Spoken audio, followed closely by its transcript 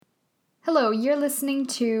Hello, you're listening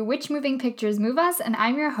to Which Moving Pictures Move Us, and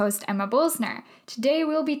I'm your host, Emma Bolsner. Today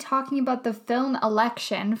we'll be talking about the film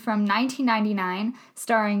Election from 1999,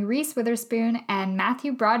 starring Reese Witherspoon and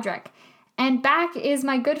Matthew Broderick. And back is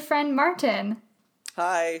my good friend Martin.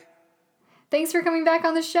 Hi. Thanks for coming back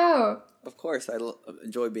on the show. Of course, I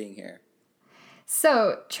enjoy being here.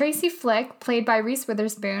 So, Tracy Flick, played by Reese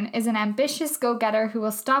Witherspoon, is an ambitious go-getter who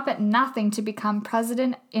will stop at nothing to become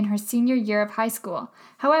president in her senior year of high school.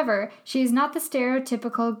 However, she is not the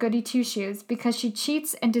stereotypical goody two-shoes because she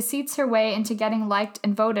cheats and deceits her way into getting liked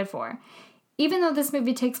and voted for. Even though this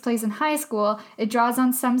movie takes place in high school, it draws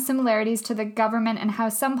on some similarities to the government and how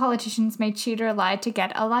some politicians may cheat or lie to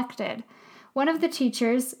get elected. One of the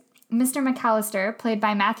teachers, Mr. McAllister, played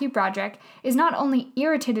by Matthew Broderick, is not only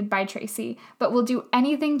irritated by Tracy, but will do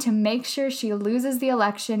anything to make sure she loses the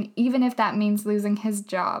election, even if that means losing his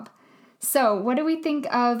job. So, what do we think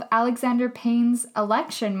of Alexander Payne's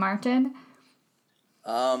Election, Martin?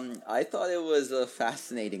 I thought it was a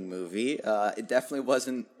fascinating movie. It definitely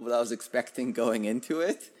wasn't what I was expecting going into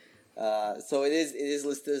it. So it is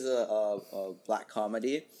listed as a black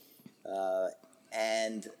comedy.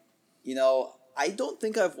 And, you know, I don't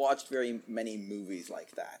think I've watched very many movies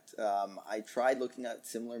like that. I tried looking at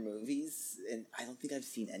similar movies, and I don't think I've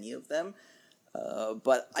seen any of them.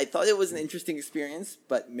 But I thought it was an interesting experience,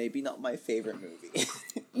 but maybe not my favorite movie.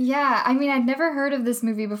 Yeah, I mean, I'd never heard of this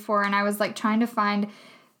movie before, and I was, trying to find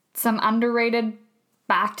some underrated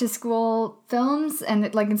back-to-school films, and,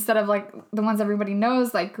 instead of, the ones everybody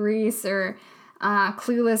knows, like Grease or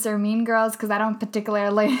Clueless or Mean Girls, because I don't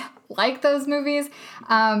particularly like those movies.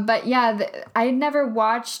 But yeah, I had never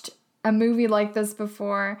watched a movie like this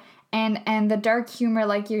before, and the dark humor,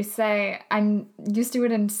 like you say, I'm used to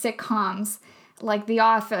it in sitcoms like The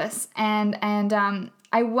Office, and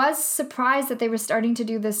I was surprised that they were starting to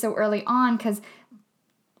do this so early on, because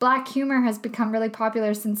black humor has become really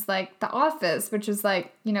popular since The Office, which was the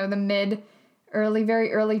very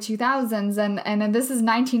early 2000s, and this is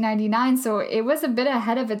 1999, so it was a bit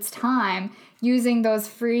ahead of its time, using those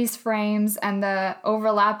freeze frames and the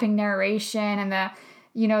overlapping narration and the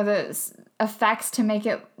effects to make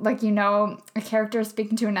it a character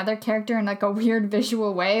speaking to another character in a weird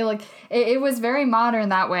visual way. It was very modern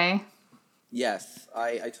that way. Yes,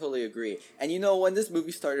 I totally agree. And when this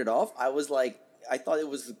movie started off, I thought it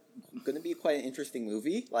was going to be quite an interesting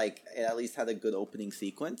movie. It at least had a good opening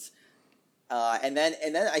sequence. And then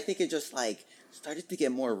I think it just started to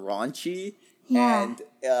get more raunchy. Yeah. And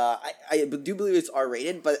I do believe it's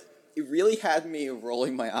R-rated, but it really had me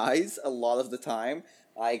rolling my eyes a lot of the time.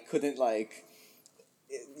 I couldn't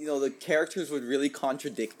the characters would really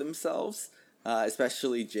contradict themselves,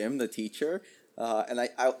 especially Jim, the teacher. And I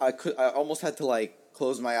almost had to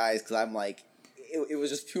close my eyes because I'm it was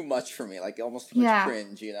just too much for me, almost too much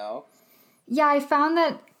cringe, Yeah, I found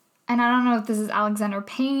that, and I don't know if this is Alexander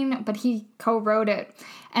Payne, but he co-wrote it.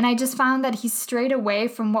 And I just found that he strayed away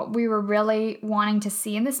from what we were really wanting to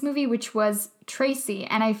see in this movie, which was Tracy.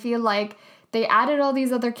 And I feel like they added all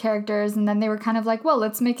these other characters, and then they were kind of well,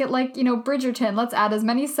 let's make it Bridgerton. Let's add as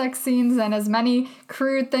many sex scenes and as many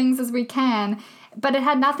crude things as we can. But it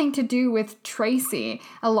had nothing to do with Tracy,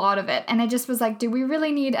 a lot of it. And it just was do we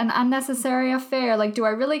really need an unnecessary affair? Do I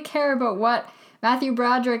really care about what Matthew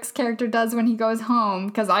Broderick's character does when he goes home?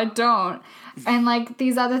 Because I don't. And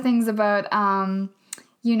these other things about,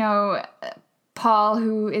 Paul,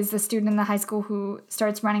 who is the student in the high school who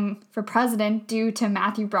starts running for president due to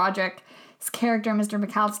Matthew Broderick's character, Mr.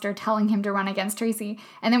 McAllister, telling him to run against Tracy.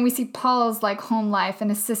 And then we see Paul's home life and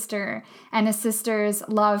his sister's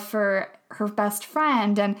love for her best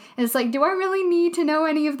friend. And it's do I really need to know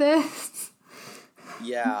any of this?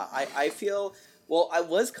 Yeah, I feel... Well, I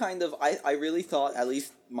was I really thought, at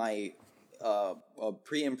least my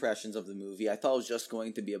pre-impressions of the movie, I thought it was just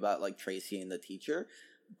going to be about, Tracy and the teacher.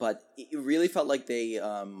 But it really felt like they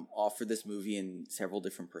offered this movie in several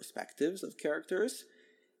different perspectives of characters.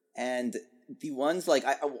 And the ones,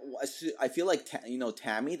 I feel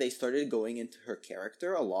Tammy, they started going into her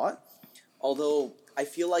character a lot. Although, I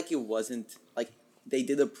feel it wasn't, they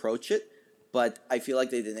did approach it, but I feel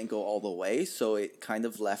they didn't go all the way. So it kind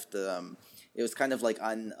of left... it was kind of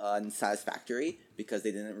unsatisfactory because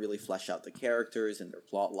they didn't really flesh out the characters and their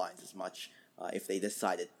plot lines as much if they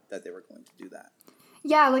decided that they were going to do that.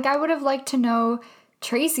 Yeah, I would have liked to know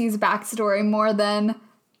Tracy's backstory more than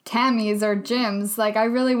Tammy's or Jim's. I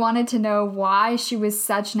really wanted to know why she was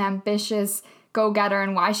such an ambitious go-getter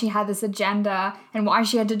and why she had this agenda and why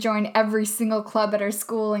she had to join every single club at her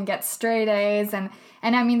school and get straight A's. And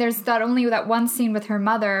I mean, there's only that one scene with her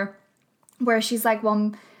mother where she's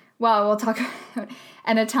well, we'll talk about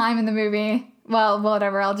at a time in the movie well,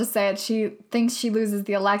 whatever, I'll just say it. She thinks she loses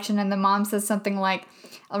the election, and the mom says something like,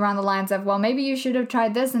 around the lines of, well, maybe you should have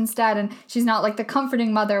tried this instead. And she's not like the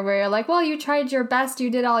comforting mother where you're like, well, you tried your best, you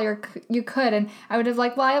did all you could. And I would have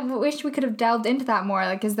like, well, I wish we could have delved into that more.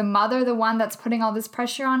 Like, is the mother the one that's putting all this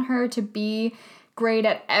pressure on her to be great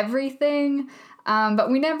at everything? But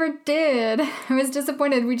we never did. I was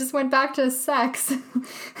disappointed. We just went back to sex.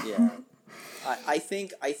 Yeah. I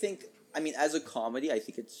think, I mean, as a comedy, I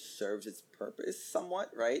think it serves its purpose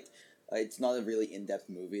somewhat, right? It's not a really in-depth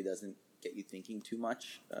movie. It doesn't get you thinking too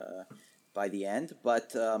much by the end.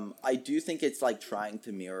 But I do think it's, like, trying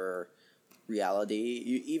to mirror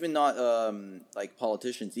reality. Even not, like,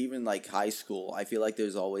 politicians, even, like, high school. I feel like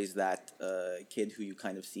there's always that kid who you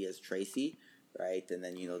kind of see as Tracy, right? And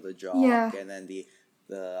then, you know, the jock. Yeah. And then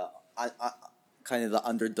the kind of the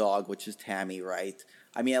underdog, which is Tammy, right?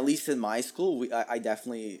 I mean, at least in my school, I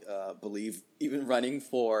definitely believe, even running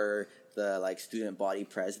for the, like, student body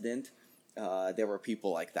president, there were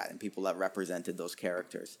people like that and people that represented those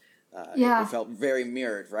characters. It felt very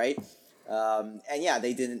mirrored, right? And yeah,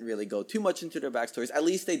 they didn't really go too much into their backstories. At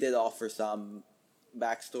least they did offer some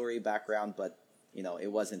background, but you know, it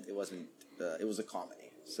wasn't. It was a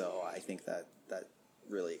comedy, so I think that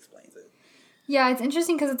really explains it. Yeah, it's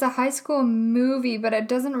interesting because it's a high school movie, but it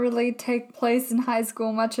doesn't really take place in high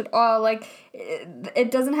school much at all. Like, it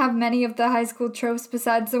doesn't have many of the high school tropes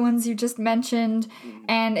besides the ones you just mentioned,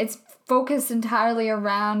 and it's focused entirely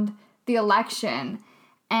around the election.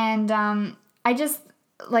 And I just,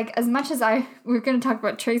 like, as much as we're going to talk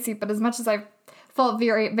about Tracy, but as much as I felt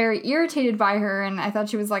very, very irritated by her, and I thought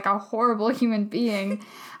she was, like, a horrible human being,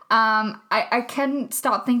 I couldn't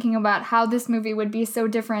stop thinking about how this movie would be so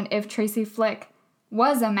different if Tracy Flick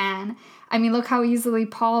was a man. I mean, look how easily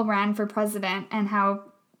Paul ran for president and how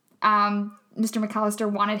Mr.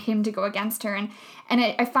 McAllister wanted him to go against her. And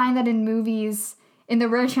I find that in movies, in the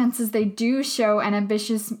rare chances they do show an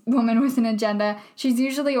ambitious woman with an agenda, she's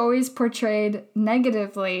usually always portrayed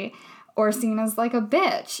negatively or seen as like a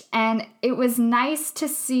bitch. And it was nice to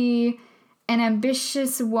see an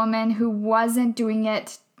ambitious woman who wasn't doing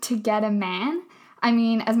it to get a man. I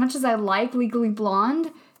mean, as much as I like Legally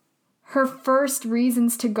Blonde, her first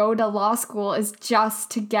reasons to go to law school is just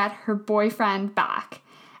to get her boyfriend back.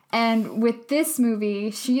 And with this movie,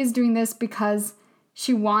 she is doing this because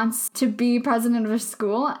she wants to be president of her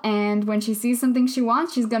school, and when she sees something she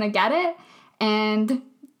wants, she's gonna get it, and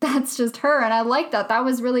that's just her, and I like that. That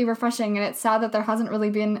was really refreshing, and it's sad that there hasn't really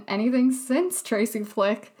been anything since Tracy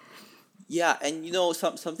Flick. Yeah, and you know,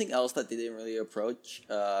 something else that they didn't really approach,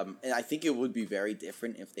 and I think it would be very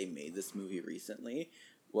different if they made this movie recently,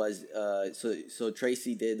 was so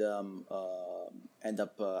Tracy did end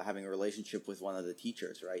up having a relationship with one of the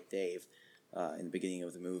teachers, right, Dave, in the beginning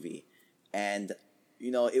of the movie, and you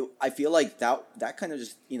know, I feel like that kind of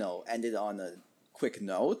just, you know, ended on a quick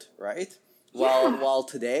note, right? Yeah. While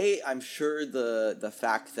today, I'm sure the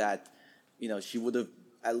fact that, you know, she would have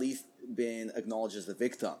at least been acknowledged as a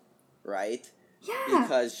victim, right? Yeah.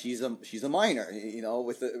 Because she's a minor, you know,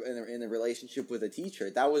 in a relationship with a teacher.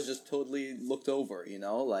 That was just totally looked over, you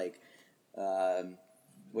know, like,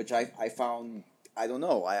 which I found, I don't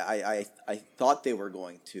know, I thought they were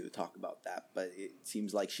going to talk about that, but it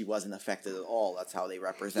seems like she wasn't affected at all. That's how they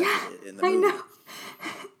represented it in the movie. I know.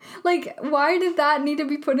 Like, why did that need to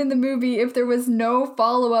be put in the movie if there was no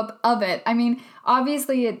follow-up of it? I mean,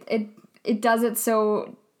 obviously it does it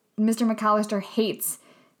so Mr. McAllister hates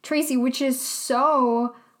Tracy, which is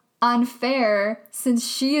so unfair since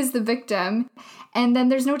she is the victim. And then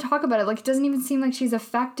there's no talk about it. Like, it doesn't even seem like she's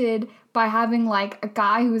affected by having, like, a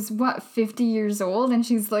guy who's, 50 years old and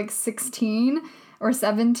she's, like, 16 or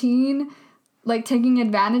 17, like, taking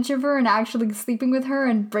advantage of her and actually sleeping with her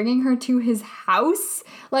and bringing her to his house.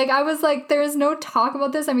 Like, I was like, there's no talk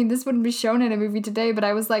about this. I mean, this wouldn't be shown in a movie today, but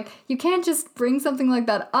I was like, you can't just bring something like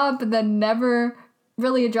that up and then never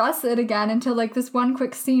really address it again until, like, this one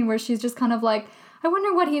quick scene where she's just kind of like, I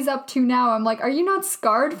wonder what he's up to now. I'm like, are you not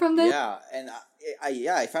scarred from this? Yeah, and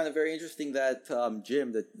I found it very interesting that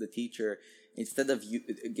Jim, the teacher, instead of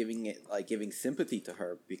giving sympathy to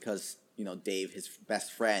her because, you know, Dave, his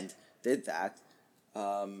best friend, did that,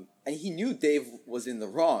 and he knew Dave was in the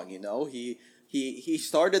wrong. You know, he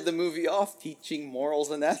started the movie off teaching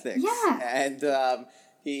morals and ethics. Yeah, and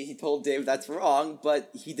he told Dave that's wrong,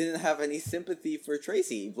 but he didn't have any sympathy for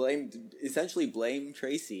Tracy. He essentially blamed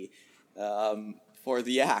Tracy for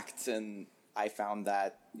the act, and I found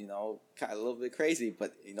that, you know, kind of a little bit crazy,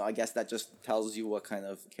 but, you know, I guess that just tells you what kind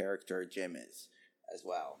of character Jim is as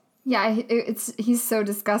well. Yeah, he's so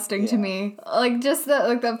disgusting to me. Like, just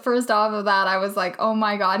the first off of that, I was like, oh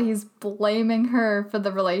my god, he's blaming her for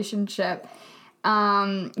the relationship.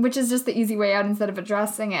 which is just the easy way out instead of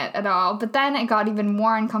addressing it at all. But then it got even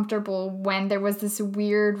more uncomfortable when there was this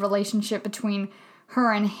weird relationship between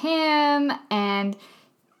her and him, and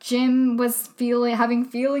Jim was having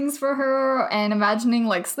feelings for her and imagining,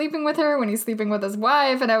 like, sleeping with her when he's sleeping with his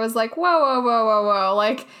wife, and I was like, whoa,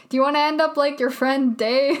 like, do you want to end up like your friend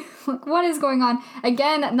Dave? Like, what is going on?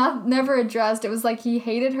 Again, never addressed. It was like he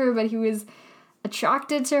hated her, but he was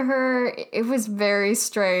attracted to her. It was very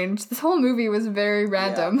strange. This whole movie was very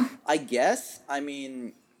random. Yeah. I guess, I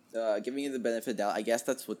mean, giving you the benefit of the doubt, I guess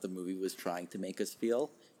that's what the movie was trying to make us feel,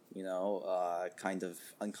 you know, kind of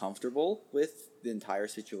uncomfortable with the entire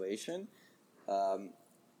situation. But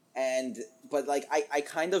like, I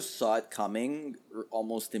kind of saw it coming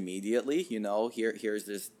almost immediately, you know. Here's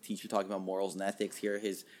this teacher talking about morals and ethics. Here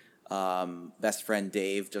his best friend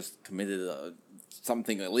Dave just committed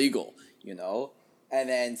something illegal, you know. And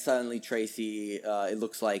then suddenly Tracy, it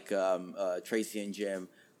looks like Tracy and Jim,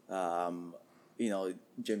 you know,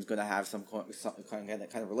 Jim's going to have some kind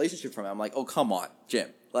of relationship from him. I'm like, oh, come on, Jim.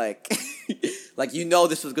 Like, like, you know,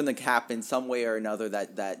 this was going to happen some way or another,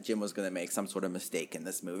 that Jim was going to make some sort of mistake in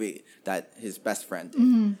this movie that his best friend did.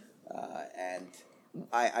 Mm-hmm. And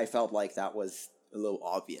I felt like that was a little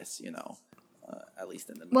obvious, you know, at least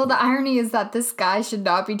in the movie. Well, the irony is that this guy should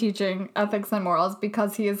not be teaching ethics and morals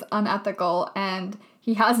because he is unethical and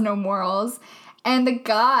he has no morals. And the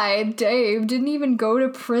guy, Dave, didn't even go to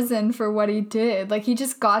prison for what he did. Like, he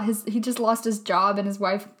just lost his job and his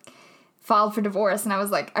wife filed for divorce. And I was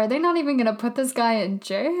like, are they not even going to put this guy in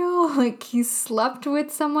jail? Like, he slept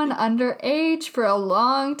with someone underage for a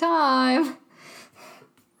long time.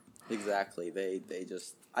 Exactly. They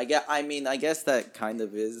just, I guess that kind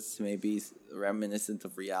of is maybe reminiscent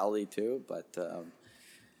of reality too, but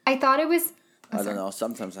I thought it was, I don't know,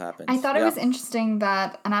 sometimes it happens. I thought it was interesting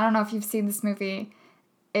that, and I don't know if you've seen this movie,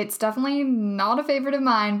 it's definitely not a favorite of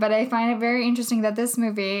mine, but I find it very interesting that this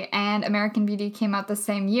movie and American Beauty came out the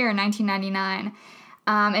same year, 1999.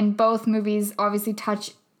 And both movies obviously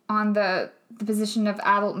touch on the position of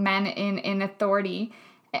adult men in authority,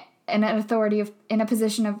 in a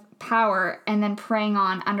position of power, and then preying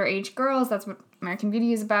on underage girls. That's what American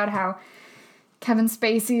Beauty is about, how Kevin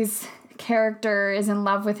Spacey's character is in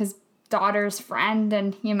love with his daughter's friend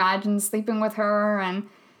and he imagines sleeping with her and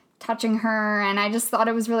touching her. And I just thought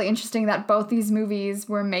it was really interesting that both these movies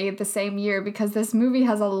were made the same year, because this movie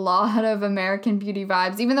has a lot of American Beauty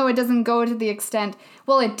vibes, even though it doesn't go to the extent,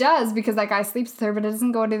 well, it does, because that guy sleeps with her, but it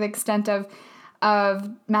doesn't go to the extent of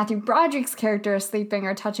Matthew Broderick's character sleeping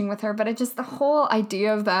or touching with her. But it just, the whole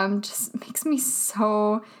idea of them just makes me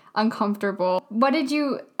so uncomfortable.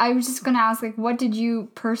 I was just going to ask, like, what did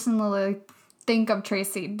you personally think of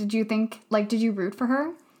Tracy? Did you root for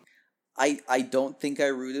her? I don't think I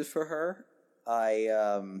rooted for her.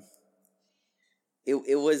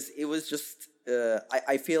 It was just,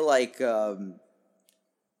 I feel like,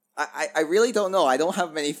 I really don't know. I don't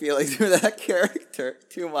have many feelings for that character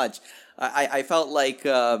too much. I felt like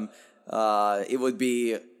it would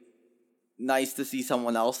be nice to see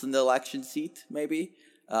someone else in the election seat, maybe,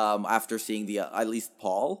 after seeing at least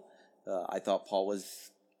Paul. I thought Paul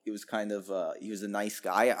was kind of, he was a nice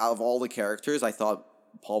guy. Out of all the characters, I thought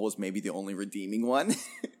Paul was maybe the only redeeming one.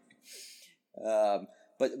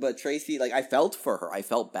 But Tracy, like, I felt for her. I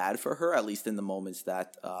felt bad for her, at least in the moments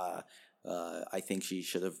that I think she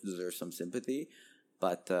should have deserved some sympathy.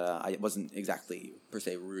 But I wasn't exactly, per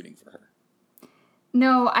se, rooting for her.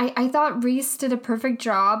 No, I thought Reese did a perfect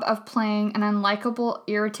job of playing an unlikable,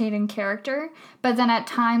 irritating character, but then at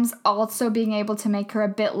times also being able to make her a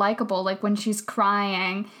bit likable, like when she's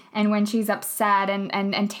crying and when she's upset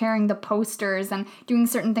and tearing the posters and doing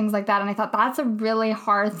certain things like that. And I thought that's a really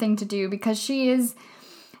hard thing to do, because she is,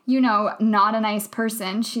 you know, not a nice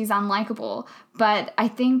person. She's unlikable. But I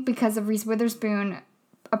think because of Reese Witherspoon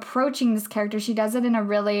approaching this character, she does it in a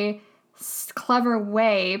really clever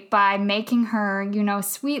way by making her, you know,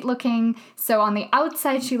 sweet looking. So on the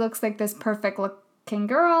outside, she looks like this perfect looking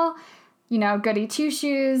girl, you know, goody two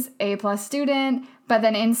shoes, A+ student, but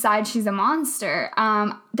then inside she's a monster.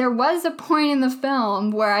 There was a point in the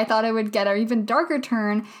film where I thought it would get an even darker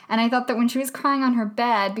turn, and I thought that when she was crying on her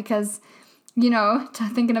bed, because, you know,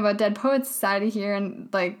 thinking about Dead Poets Society here and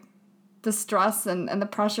like the stress and the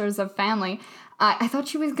pressures of family, I thought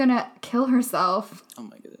she was gonna kill herself. Oh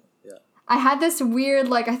my goodness. I had this weird,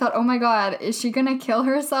 like, I thought, oh my god, is she gonna kill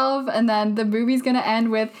herself? And then the movie's gonna end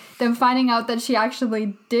with them finding out that she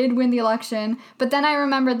actually did win the election. But then I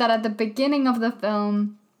remembered that at the beginning of the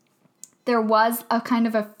film, there was a kind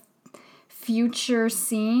of a future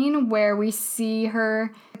scene where we see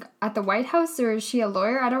her at the White House, or is she a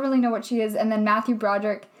lawyer? I don't really know what she is. And then Matthew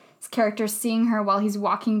Broderick character seeing her while he's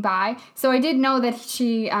walking by. So I did know that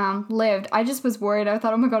she lived. I just was worried. I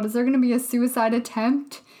thought, oh my god, is there going to be a suicide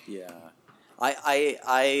attempt? Yeah, I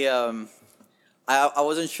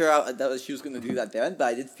wasn't sure that she was going to do that then, but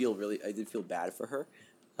I did feel bad for her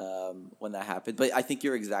when that happened. But I think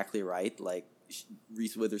you're exactly right. Like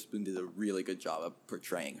Reese Witherspoon did a really good job of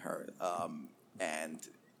portraying her, and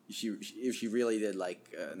she really did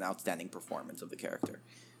like an outstanding performance of the character.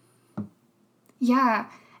 Yeah.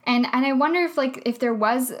 And I wonder if there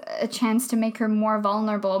was a chance to make her more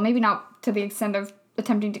vulnerable, maybe not to the extent of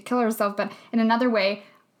attempting to kill herself, but in another way,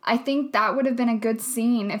 I think that would have been a good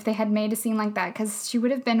scene if they had made a scene like that, because she would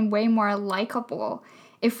have been way more likable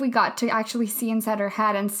if we got to actually see inside her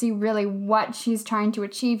head and see really what she's trying to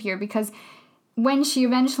achieve here, because when she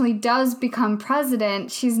eventually does become president,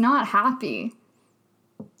 she's not happy.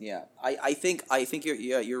 Yeah, I think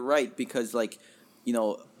you're right, because like, you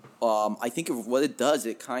know, I think of what it does,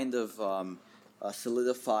 it kind of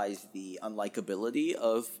solidifies the unlikability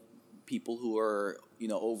of people who are, you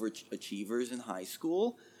know, overachievers in high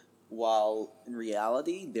school, while in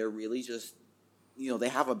reality they're really just, you know, they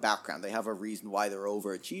have a background, they have a reason why they're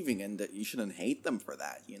overachieving, and that you shouldn't hate them for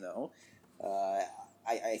that, you know.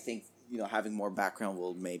 I think, you know, having more background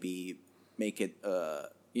will maybe make it,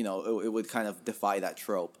 you know, it would kind of defy that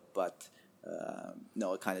trope, but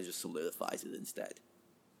no, it kind of just solidifies it instead.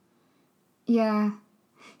 Yeah.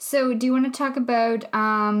 So do you want to talk about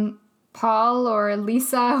Paul or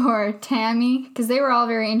Lisa or Tammy? Because they were all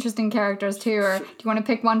very interesting characters too. Or do you want to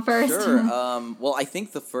pick one first? Sure. Well, I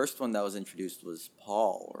think the first one that was introduced was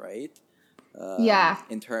Paul, right? Yeah.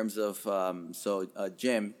 In terms of,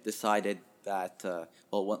 Jim decided that,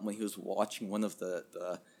 when he was watching one of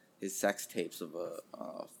his sex tapes of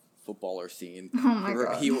a footballer scene,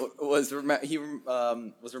 he was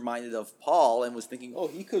reminded of Paul and was thinking, oh,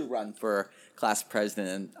 he could run for class president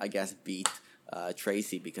and I guess beat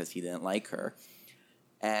Tracy because he didn't like her.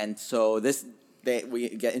 And so we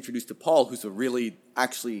get introduced to Paul, who's a really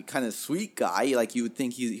actually kind of sweet guy. Like you would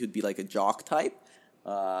think he'd be like a jock type,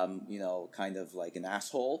 you know, kind of like an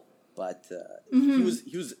asshole. But he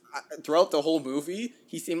was throughout the whole movie,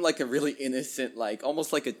 he seemed like a really innocent, like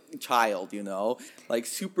almost like a child, you know, like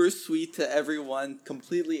super sweet to everyone,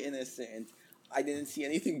 completely innocent. I didn't see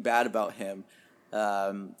anything bad about him.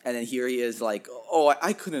 And then here he is like, oh,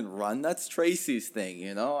 I couldn't run. That's Tracy's thing,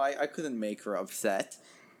 you know. I couldn't make her upset.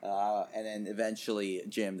 And then eventually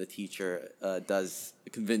Jim, the teacher, does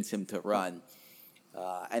convince him to run.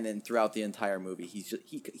 And then throughout the entire movie,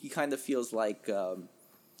 he kind of feels like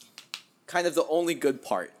kind of the only good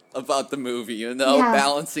part about the movie, you know,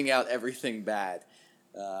 balancing out everything bad.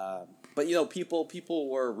 But you know, people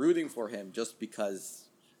were rooting for him just because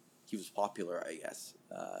he was popular, I guess,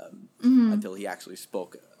 until he actually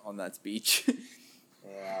spoke on that speech.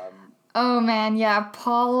 Oh man, yeah,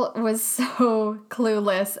 Paul was so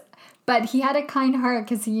clueless, but he had a kind heart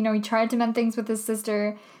because, you know, he tried to mend things with his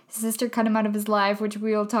sister. His sister cut him out of his life, which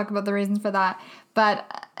we'll talk about the reasons for that.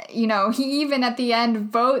 But, you know, he even at the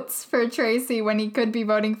end votes for Tracy when he could be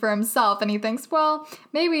voting for himself. And he thinks, well,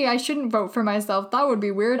 maybe I shouldn't vote for myself. That would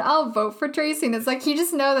be weird. I'll vote for Tracy. And it's like, you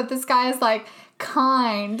just know that this guy is like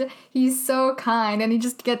kind. He's so kind, and he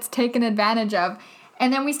just gets taken advantage of.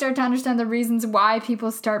 And then we start to understand the reasons why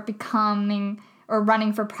people start becoming or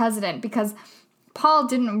running for president, because Paul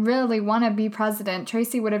didn't really want to be president.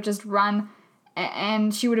 Tracy would have just run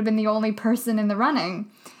and she would have been the only person in the running.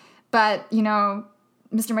 But, you know,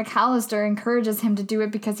 Mr. McAllister encourages him to do it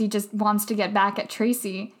because he just wants to get back at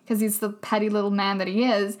Tracy, because he's the petty little man that he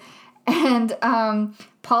is. And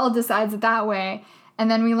Paul decides it that way. And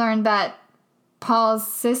then we learn that Paul's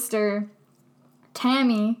sister,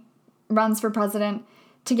 Tammy, runs for president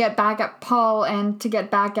to get back at Paul and to get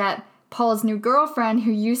back at Paul's new girlfriend,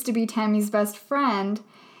 who used to be Tammy's best friend.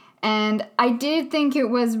 And I did think it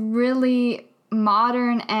was really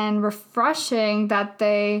modern and refreshing that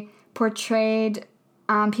they portrayed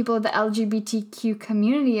people of the LGBTQ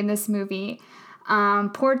community in this movie.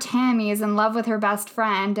 Poor Tammy is in love with her best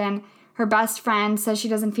friend, and her best friend says she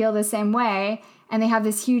doesn't feel the same way, and they have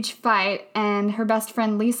this huge fight, and her best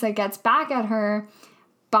friend Lisa gets back at her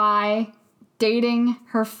by dating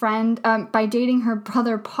her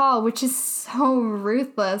brother Paul, which is so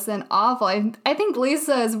ruthless and awful. I think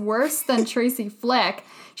Lisa is worse than Tracy Flick.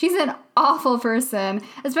 She's an awful person,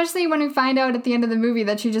 especially when we find out at the end of the movie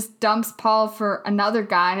that she just dumps Paul for another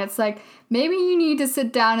guy, and it's like, maybe you need to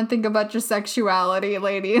sit down and think about your sexuality,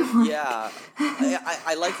 lady. Yeah.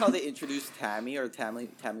 I like how they introduced Tammy, or Tammy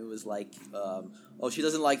was like, she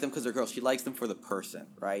doesn't like them because they're girls. She likes them for the person,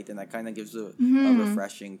 right? And that kind of gives a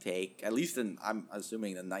refreshing take, at least I'm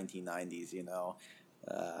assuming the 1990s, you know.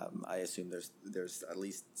 I assume there's at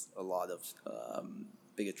least a lot of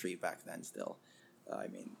bigotry back then still. I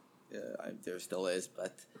mean, there still is,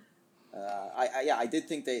 but I did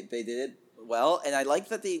think they did it well, and I like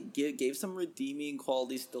that they gave some redeeming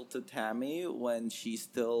qualities still to Tammy when she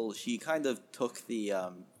kind of took the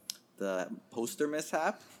poster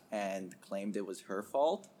mishap and claimed it was her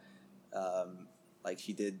fault. Like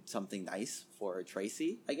she did something nice for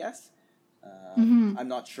Tracy, I guess. I'm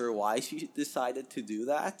not sure why she decided to do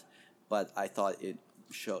that, but I thought it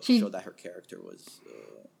showed that her character was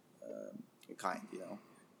kind,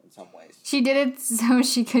 in some ways. She did it so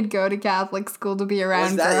she could go to Catholic school to be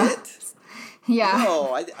around girls. Was that it? Yeah.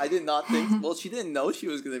 No, I did not think... Well, she didn't know she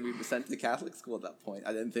was going to be sent to Catholic school at that point.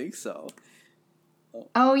 I didn't think so.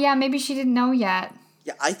 Oh, yeah, maybe she didn't know yet.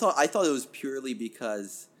 Yeah, I thought it was purely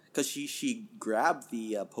because she grabbed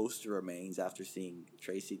the poster remains after seeing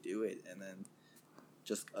Tracy do it, and then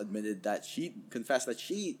just confessed that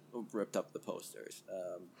she ripped up the posters.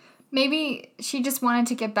 Maybe she just wanted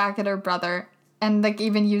to get back at her brother, and like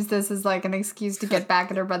even use this as like an excuse to get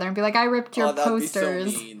back at her brother and be like, I ripped your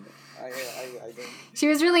posters. Be so mean. I don't... She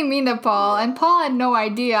was really mean to Paul, and Paul had no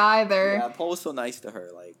idea either. Yeah, Paul was so nice to her,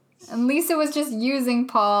 like. And Lisa was just using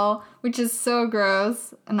Paul, which is so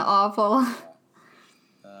gross and awful.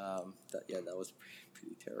 Yeah. That was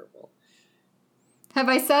pretty terrible. Have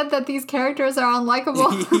I said that these characters are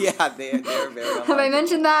unlikable? Yeah, they're very unlikable. Have I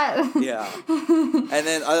mentioned that? Yeah. And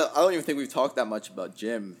then I don't even think we've talked that much about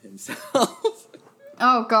Jim himself.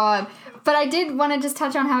 Oh, God. But I did want to just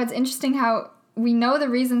touch on how it's interesting how we know the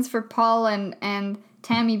reasons for Paul and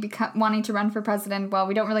Tammy wanting to run for president. Well,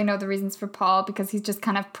 we don't really know the reasons for Paul because he's just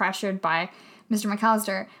kind of pressured by Mr.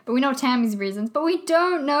 McAllister. But we know Tammy's reasons, but we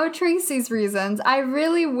don't know Tracy's reasons. I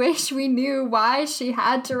really wish we knew why she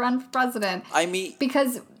had to run for president. I mean...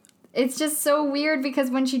 Because it's just so weird because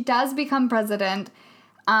when she does become president,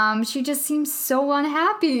 she just seems so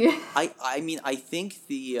unhappy. I mean, I think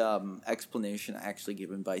the explanation actually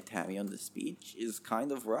given by Tammy on the speech is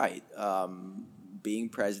kind of right. Being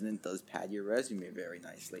president does pad your resume very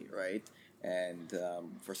nicely, right? And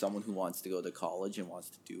for someone who wants to go to college and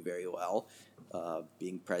wants to do very well,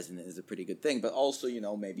 being president is a pretty good thing. But also,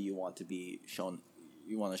 maybe you want to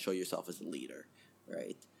show yourself as a leader,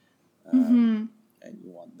 right? And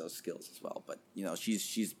you want those skills as well. But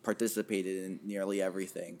she's participated in nearly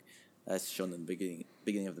everything as shown in the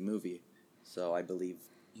beginning of the movie. So I believe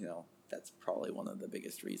that's probably one of the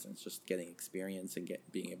biggest reasons, just getting experience and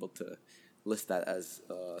being able to list that as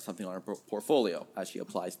something on her portfolio as she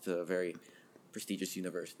applies to very prestigious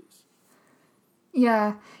universities.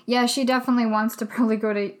 Yeah, she definitely wants to probably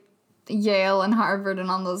go to Yale and Harvard and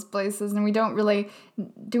all those places, and we don't really...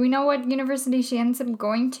 Do we know what university she ends up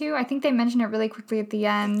going to? I think they mention it really quickly at the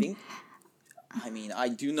end. I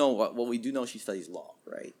do know what we do know she studies law,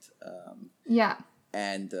 right? Yeah.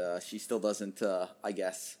 And she still doesn't, I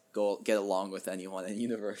guess, get along with anyone in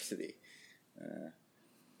university.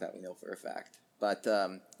 That we know for a fact. But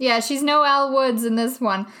yeah, she's no Al Woods in this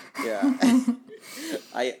one. Yeah.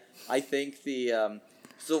 I think the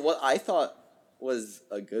so what I thought was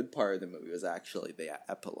a good part of the movie was actually the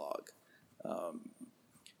epilogue.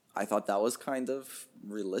 I thought that was kind of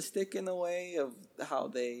realistic in a way of how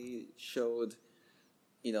they showed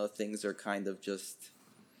things are kind of just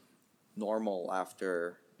normal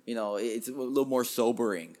after it's a little more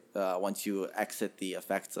sobering once you exit the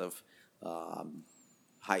effects of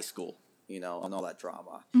high school, and all that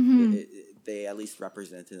drama. Mm-hmm. They at least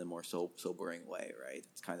represent it in a more sobering way, right?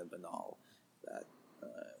 It's kind of banal that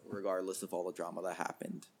regardless of all the drama that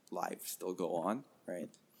happened, lives still go on, right?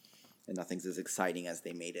 And nothing's as exciting as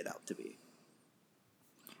they made it out to be.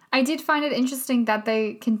 I did find it interesting that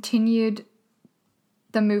they continued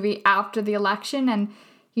the movie after the election and,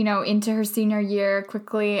 into her senior year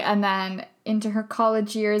quickly and then into her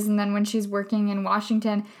college years and then when she's working in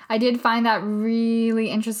Washington. I did find that really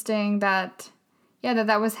interesting that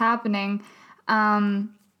was happening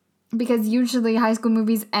because usually high school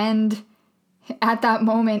movies end at that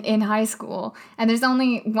moment in high school. And there's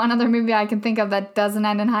only one other movie I can think of that doesn't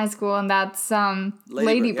end in high school, and that's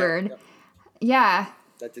Lady Bird. Yeah.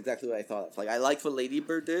 That's exactly what I thought of. Like, I liked what Lady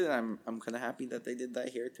Bird did, and I'm kind of happy that they did that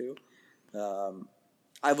here too.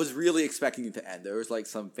 I was really expecting it to end. There was like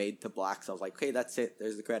some fade to black, so I was like, okay, that's it.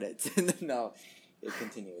 There's the credits. And then no, it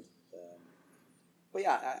continued. But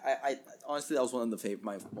yeah, I honestly, that was one of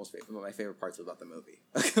my favorite parts about the movie,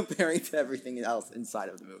 comparing to everything else inside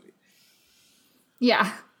of the movie.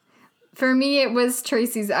 Yeah. For me, it was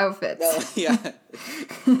Tracy's outfits. Well, yeah.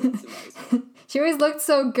 That's a nice one. She always looked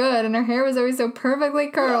so good, and her hair was always so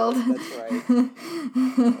perfectly curled. Yeah,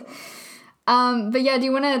 that's right. But yeah, do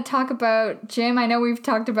you want to talk about Jim? I know we've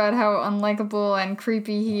talked about how unlikable and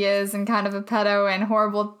creepy he is and kind of a pedo and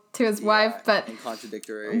horrible to his wife, but and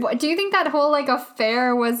contradictory. do you think that whole like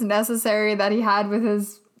affair was necessary that he had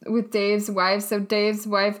with Dave's wife? So Dave's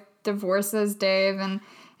wife divorces Dave and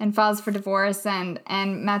files for divorce, and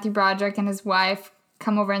Matthew Broderick and his wife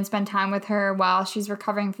come over and spend time with her while she's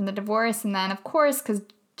recovering from the divorce. And then, of course, because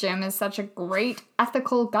Jim is such a great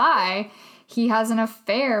ethical guy, he has an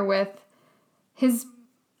affair with his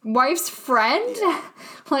wife's friend. Yeah.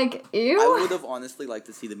 Like, ew. I would have honestly liked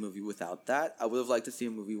to see the movie without that. I would have liked to see a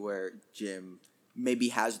movie where Jim maybe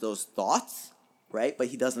has those thoughts, right? But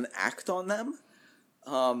he doesn't act on them.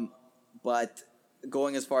 But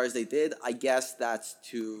going as far as they did, I guess that's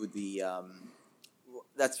to the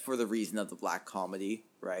that's for the reason of the black comedy,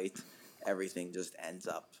 right? Everything just ends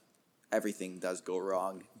up, everything does go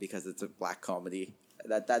wrong because it's a black comedy.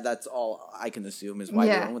 That's all I can assume is why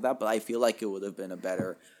they went with that. But I feel like it would have been a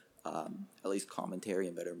better, at least commentary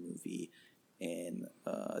and better movie in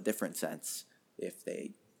a different sense if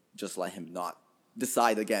they just let him not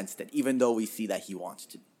decide against it, even though we see that he wants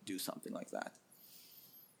to do something like that.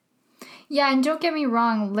 Yeah, and don't get me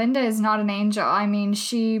wrong, Linda is not an angel. I mean,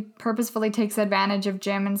 she purposefully takes advantage of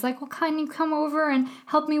Jim and is like, well, can you come over and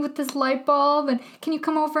help me with this light bulb? And can you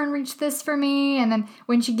come over and reach this for me? And then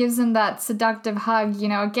when she gives him that seductive hug, you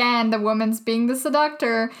know, again, the woman's being the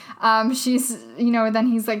seductor. She's, you know, then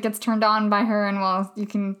he's like, gets turned on by her, and well, you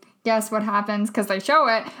can guess what happens because they show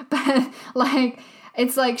it. But like,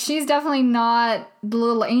 it's like she's definitely not the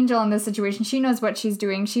little angel in this situation. She knows what she's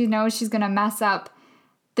doing. She knows she's going to mess up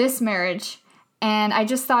this marriage, and I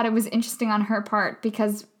just thought it was interesting on her part,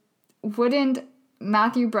 because wouldn't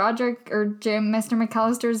Matthew Broderick or Jim, Mr.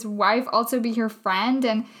 McAllister's wife, also be her friend?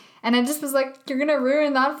 And I just was like, you're gonna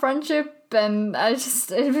ruin that friendship, and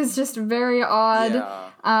it was just very odd.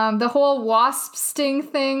 Yeah. The whole wasp sting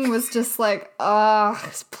thing was just like,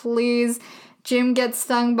 please. Jim gets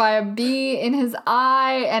stung by a bee in his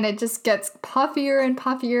eye, and it just gets puffier and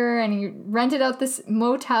puffier, and he rented out this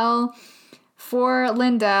motel for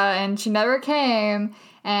Linda, and she never came,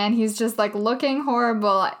 and he's just like looking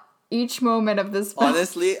horrible at each moment of this film.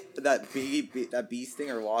 Honestly, that bee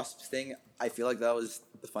sting or wasp sting, I feel like that was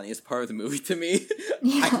the funniest part of the movie to me.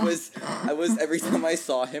 Yeah. I was every time I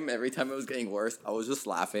saw him, every time it was getting worse, I was just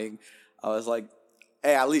laughing. I was like,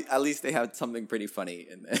 hey, at least they had something pretty funny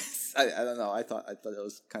in this. I don't know. I thought it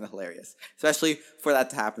was kind of hilarious, especially for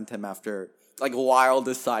that to happen to him after, like, while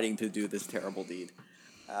deciding to do this terrible deed.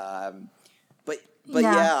 But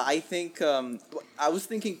yeah, I think I was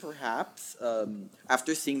thinking perhaps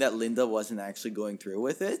after seeing that Linda wasn't actually going through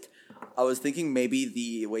with it, I was thinking maybe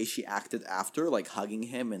the way she acted after, like hugging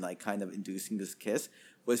him and like kind of inducing this kiss,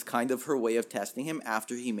 was kind of her way of testing him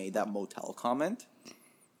after he made that motel comment.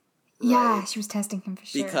 Yeah, right? she was testing him for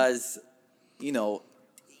sure. Because, you know,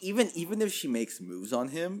 even if she makes moves on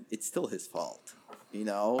him, it's still his fault. You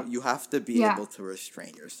know, you have to be able to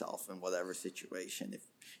restrain yourself in whatever situation. If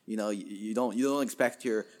you know, you don't expect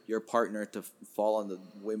your partner to fall on the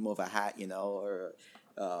whim of a hat, you know, or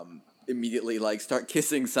immediately like start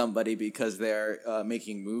kissing somebody because they're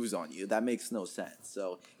making moves on you. That makes no sense.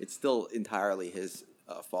 So it's still entirely his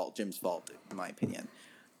fault, Jim's fault, in my opinion.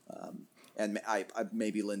 And I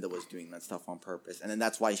maybe Linda was doing that stuff on purpose, and then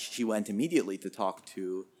that's why she went immediately to talk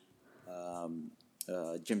to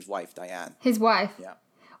Jim's wife, Diane. His wife. Yeah.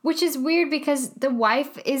 Which is weird because the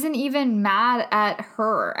wife isn't even mad at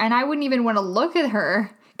her. And I wouldn't even want to look at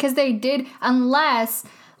her because they did, unless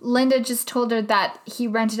Linda just told her that he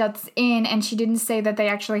rented out this inn and she didn't say that they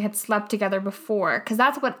actually had slept together before. Because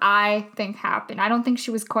that's what I think happened. I don't think she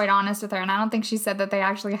was quite honest with her, and I don't think she said that they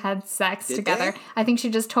actually had sex together. They? I think she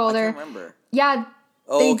just told her. I can't remember. Yeah,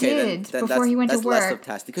 they did then before he went to work. That's less of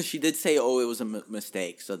testing, because she did say, "Oh, it was a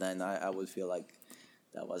mistake." So then I would feel like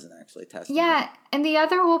that wasn't actually testing. Yeah, and the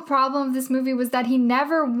other whole problem of this movie was that he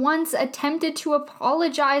never once attempted to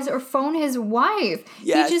apologize or phone his wife.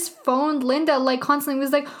 Yes. He just phoned Linda, like, constantly. He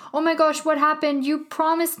was like, oh my gosh, what happened? You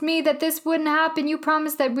promised me that this wouldn't happen. You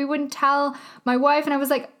promised that we wouldn't tell my wife. And I was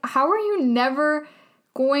like, how are you never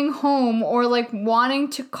going home or, like, wanting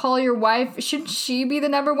to call your wife? Shouldn't she be the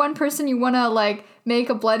number one person you want to, like, make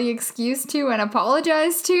a bloody excuse to and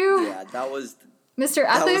apologize to? Yeah, that was... Mr.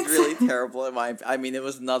 Ethics? That was really terrible. I mean, it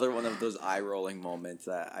was another one of those eye-rolling moments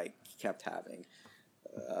that I kept having.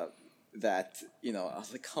 That, you know, I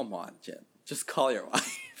was like, come on, Jim. Just call your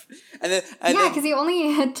wife. And because he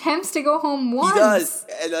only attempts to go home once. He does.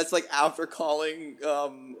 And that's like after calling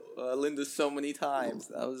Linda so many times.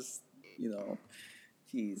 That was, you know,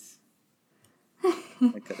 jeez.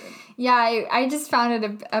 I couldn't. Yeah, I just found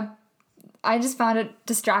it I just found it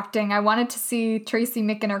distracting. I wanted to see Tracy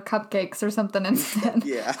making her cupcakes or something instead.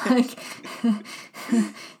 Yeah. Like,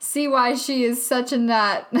 see why she is such a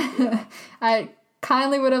nut. Yeah. I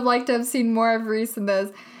kindly would have liked to have seen more of Reese in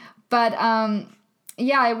this. But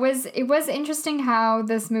yeah, it was interesting how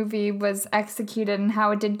this movie was executed and how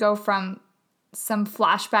it did go from some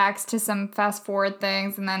flashbacks to some fast forward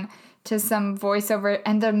things and then to some voiceover,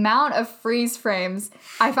 and the amount of freeze frames,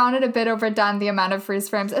 I found it a bit overdone, the amount of freeze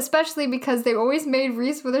frames, especially because they always made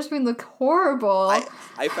Reese Witherspoon look horrible.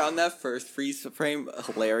 I found that first freeze frame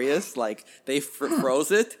hilarious. Like, they froze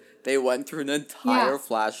it, they went through an entire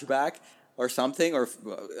flashback or something, or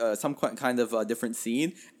some kind of different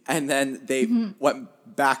scene, and then they went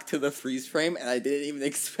back to the freeze frame, and I didn't even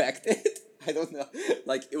expect it. I don't know.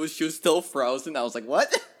 Like, she was still frozen. I was like,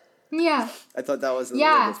 what? Yeah. I thought that was a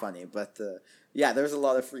little bit funny, but yeah, there's a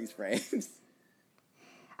lot of freeze frames.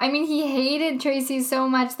 I mean, he hated Tracy so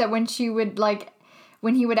much that when he would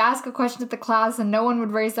ask a question at the class and no one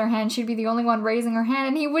would raise their hand, she'd be the only one raising her hand,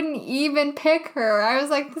 and he wouldn't even pick her. I was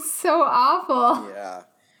like, this is so awful. Yeah.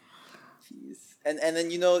 Jeez. And then,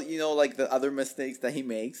 you know, like, the other mistakes that he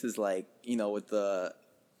makes is, like, you know, with the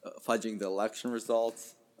fudging the election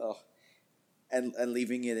results. Oh. And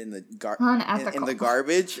leaving it in the in the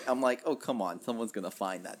garbage. I'm like, oh, come on, someone's gonna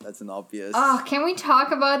find that. That's an obvious. Oh, can we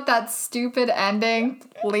talk about that stupid ending,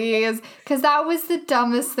 please? Because that was the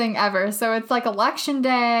dumbest thing ever. So it's like election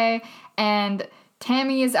day, and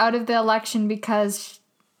Tammy is out of the election because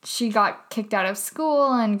she got kicked out of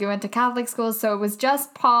school and went to Catholic school. So it was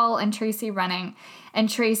just Paul and Tracy running, and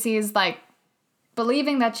Tracy is like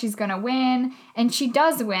believing that she's gonna win, and she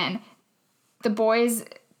does win. The boys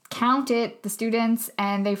count it, the students,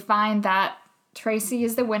 and they find that Tracy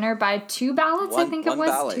is the winner by 2 ballots. I think it was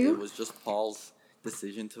ballot. 2. It was just Paul's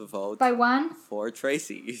decision to vote by 1 for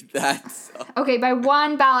Tracy. That's okay, by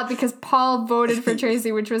 1 ballot, because Paul voted for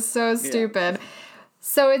Tracy, which was so stupid. Yeah.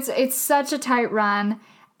 So it's such a tight run,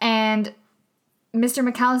 and Mr.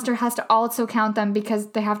 McAllister has to also count them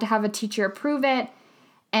because they have to have a teacher approve it,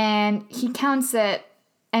 and he counts it,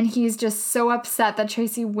 and he's just so upset that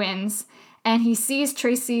Tracy wins. And he sees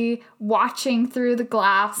Tracy watching through the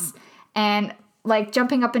glass and, like,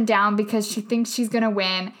 jumping up and down because she thinks she's going to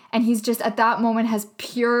win. And he's just, at that moment, has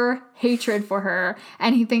pure hatred for her.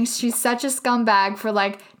 And he thinks she's such a scumbag for,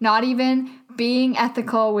 like, not even being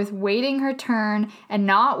ethical with waiting her turn and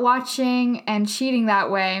not watching and cheating that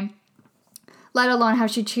way. Let alone how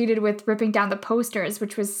she cheated with ripping down the posters,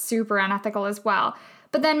 which was super unethical as well.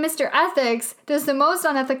 But then Mr. Ethics does the most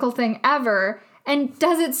unethical thing ever, and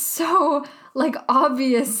does it so, like,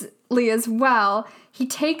 obviously as well. He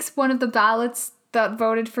takes one of the ballots that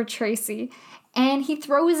voted for Tracy, and he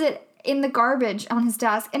throws it in the garbage on his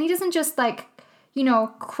desk. And he doesn't just, like, you know,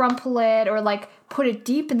 crumple it or, like, put it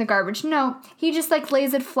deep in the garbage. No, he just, like,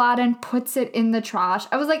 lays it flat and puts it in the trash.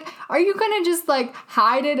 I was like, are you gonna just, like,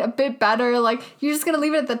 hide it a bit better? Like, you're just gonna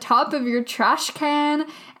leave it at the top of your trash can?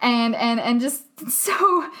 And just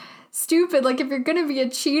so stupid. Like, if you're gonna be a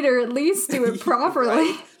cheater, at least do it properly.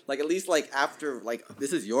 Right. Like, at least, like, after, like,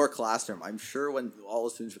 this is your classroom. I'm sure when all the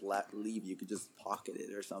students leave, you could just pocket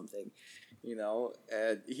it or something, you know?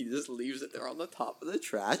 And he just leaves it there on the top of the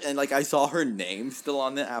trash. And, like, I saw her name still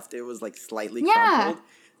on it after it was, like, slightly crumpled.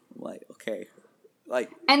 I'm like, okay. Like,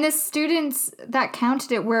 and the students that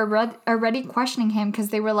counted it were already questioning him because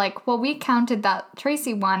they were like, well, we counted that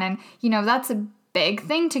Tracy won, and, you know, that's a big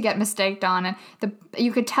thing to get mistaked on. And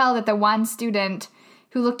you could tell that the one student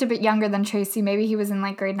who looked a bit younger than Tracy, maybe he was in,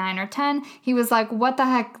 like, grade 9 or 10, he was like, what the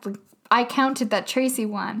heck? I counted that Tracy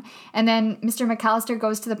won. And then Mr. McAllister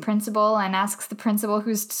goes to the principal and asks the principal,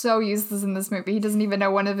 who's so useless in this movie. He doesn't even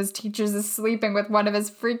know one of his teachers is sleeping with one of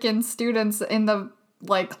his freaking students in the,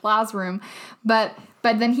 like, classroom. But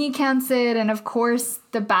then he counts it, and of course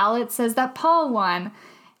the ballot says that Paul won,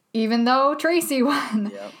 even though Tracy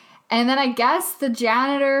won. Yep. And then I guess the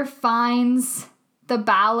janitor finds the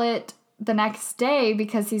ballot the next day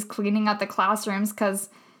because he's cleaning up the classrooms because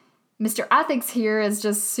Mr. Ethics here is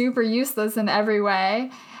just super useless in every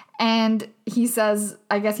way. And he says,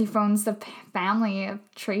 I guess he phones the family of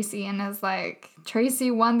Tracy and is like,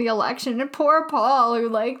 Tracy won the election. And poor Paul, who,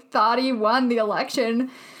 like, thought he won the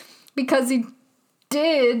election because he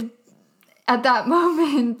did at that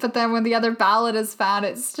moment. But then when the other ballot is found,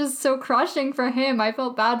 it's just so crushing for him. I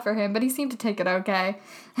felt bad for him, but he seemed to take it okay.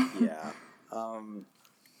 Yeah.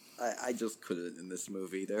 I just couldn't in this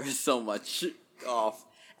movie. There is so much off.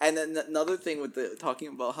 And then another thing with talking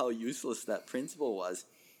about how useless that principal was,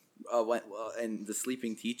 and the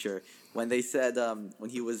sleeping teacher, when they said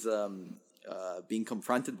when he was being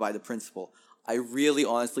confronted by the principal, I really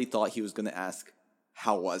honestly thought he was going to ask,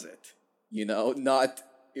 "How was it?" not,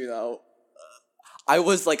 I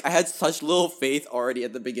was like, I had such little faith already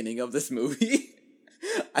at the beginning of this movie.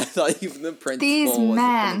 I thought even the principal wasn't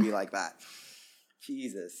going to be like that.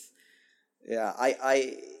 Jesus. Yeah,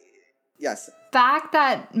 yes. Fact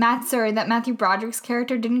that Matthew Broderick's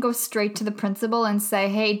character didn't go straight to the principal and say,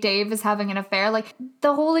 hey, Dave is having an affair. Like,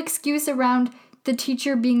 the whole excuse around the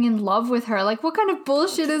teacher being in love with her. Like, what kind of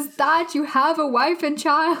bullshit is that? You have a wife and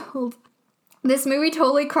child. This movie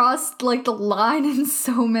totally crossed, like, the line in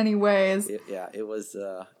so many ways. It was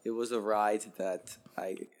a ride that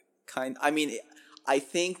I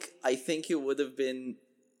think it would have been...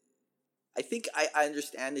 I think I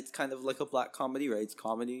understand it's kind of like a black comedy, right? It's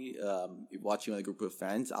comedy. Watching with a group of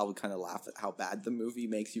friends, I would kind of laugh at how bad the movie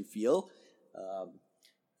makes you feel.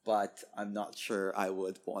 But I'm not sure I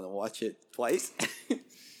would want to watch it twice.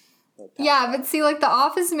 Yeah, but see, like, The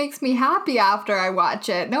Office makes me happy after I watch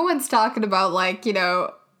it. No one's talking about, like,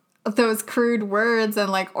 those crude words and,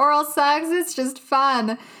 like, oral sex. It's just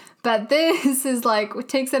fun. But this is, like,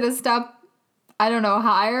 takes it a step, I don't know,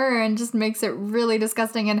 higher and just makes it really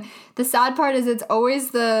disgusting. And the sad part is it's always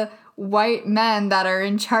the white men that are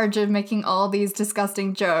in charge of making all these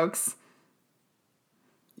disgusting jokes.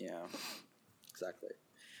 Yeah, exactly.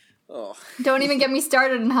 Oh. Don't even get me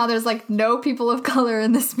started on how there's, like, no people of color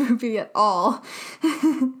in this movie at all.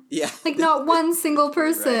 Yeah. Like, not one single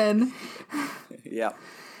person. Right. Yeah.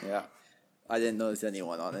 I didn't notice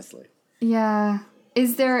anyone, honestly. Yeah.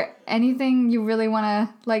 Is there anything you really want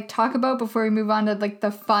to, like, talk about before we move on to, like, the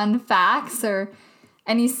fun facts or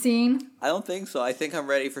any scene? I don't think so. I think I'm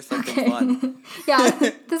ready for something fun. Yeah,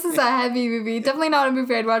 this is a heavy movie. Definitely not a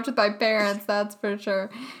movie I'd watch with my parents, that's for sure.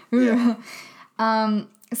 Yeah.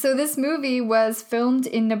 So this movie was filmed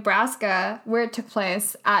in Nebraska, where it took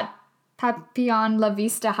place at Papillon La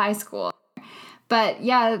Vista High School. But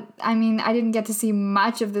yeah, I mean, I didn't get to see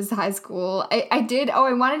much of this high school. I did,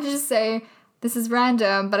 I wanted to just say... This is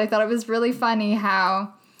random, but I thought it was really funny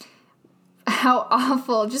how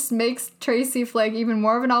awful, just makes Tracy Flick even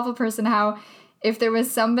more of an awful person, how if there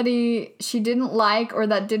was somebody she didn't like or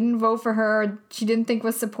that didn't vote for her or she didn't think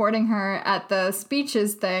was supporting her at the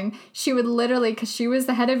speeches thing, she would literally, because she was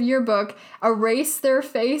the head of yearbook, erase their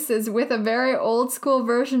faces with a very old school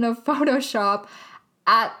version of Photoshop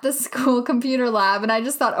at the school computer lab. And I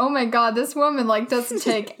just thought, oh my god, this woman, like, doesn't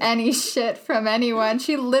take any shit from anyone.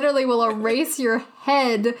 She literally will erase your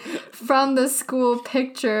head from the school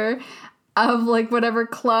picture of, like, whatever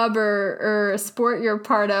club or sport you're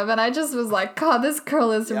part of. And I just was like, god, this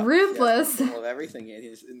girl is ruthless. She has of everything in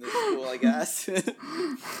the school, I guess.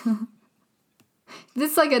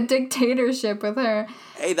 This is like a dictatorship with her.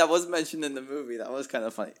 Hey, that was mentioned in the movie. That was kind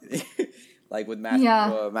of funny. Like with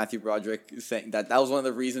Matthew Broderick saying that was one of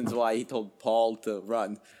the reasons why he told Paul to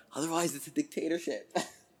run. Otherwise, it's a dictatorship.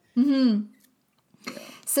 Mm-hmm. Yeah.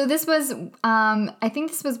 So this was, I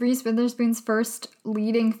think this was Reese Witherspoon's first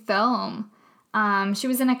leading film. She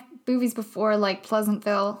was in movies before, like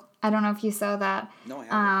Pleasantville. I don't know if you saw that. No,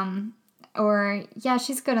 I haven't.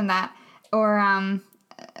 She's good in that. Or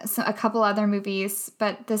a couple other movies,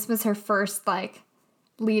 but this was her first, like,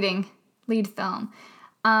 lead film.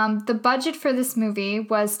 The budget for this movie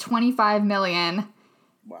was $25 million.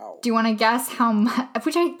 Wow. Do you want to guess how much?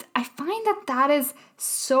 Which I find that is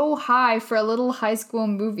so high for a little high school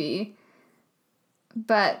movie.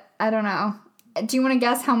 But I don't know. Do you want to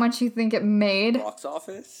guess how much you think it made? Box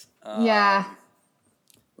office? Yeah.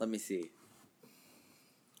 Let me see.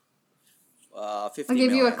 50 I'll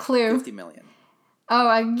give you a clue. 50 million. Oh,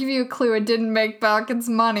 I can give you a clue. It didn't make back its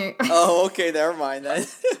money. Oh, okay. Never mind then.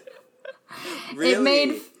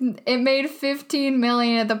 Really? It made $15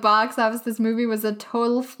 million at the box office. This movie was a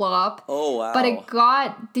total flop. Oh, wow. But it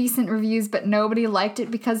got decent reviews, but nobody liked it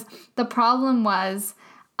because the problem was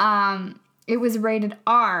it was rated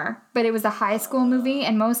R, but it was a high school movie,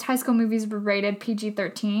 and most high school movies were rated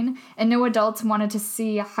PG-13, and no adults wanted to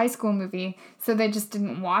see a high school movie, so they just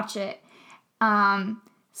didn't watch it.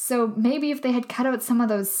 So maybe if they had cut out some of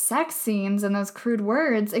those sex scenes and those crude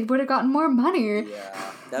words, it would have gotten more money.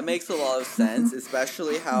 Yeah, that makes a lot of sense,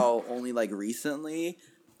 especially how only, like, recently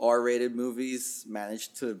R-rated movies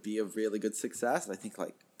managed to be a really good success. I think,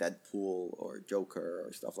 like, Deadpool or Joker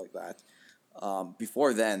or stuff like that.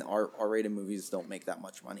 Before then, R-rated movies don't make that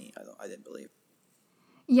much money, I didn't believe.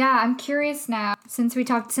 Yeah, I'm curious now, since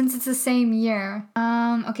it's the same year.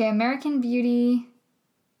 Okay, American Beauty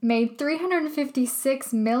made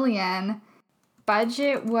 $356 million.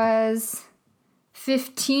 Budget was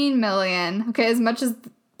 $15 million. Okay, as much as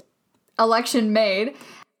Election made.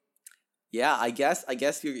 Yeah, I guess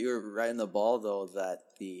you're right in the ball though that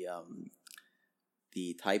the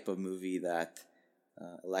type of movie that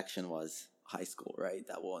Election was high school, right?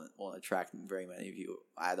 That won't attract very many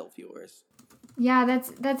adult viewers. Yeah,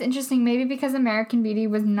 that's interesting. Maybe because American Beauty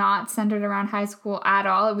was not centered around high school at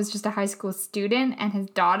all. It was just a high school student and his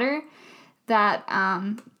daughter that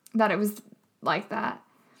it was like that.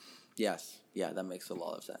 Yes. Yeah, that makes a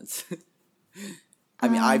lot of sense. I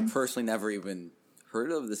mean, I personally never even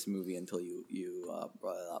heard of this movie until you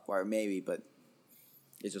brought it up, or maybe, but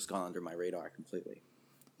it's just gone under my radar completely.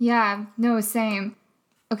 Yeah, no, same.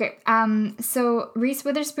 Okay, so Reese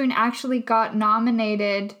Witherspoon actually got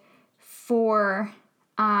nominated for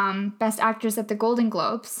Best Actress at the Golden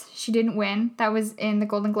Globes. She didn't win. That was in the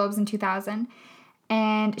Golden Globes in 2000.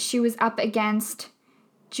 And she was up against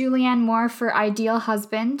Julianne Moore for Ideal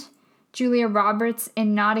Husband, Julia Roberts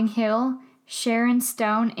in Notting Hill, Sharon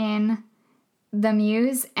Stone in The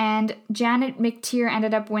Muse, and Janet McTeer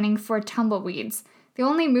ended up winning for Tumbleweeds. The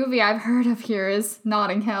only movie I've heard of here is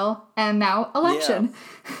Notting Hill, and now Election.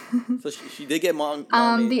 Yeah. So she did get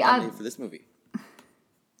nominated for this movie.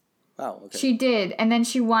 Wow, okay. She did, and then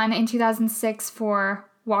she won in 2006 for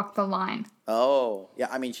Walk the Line. Oh, yeah,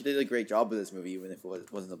 I mean, she did a great job with this movie, even if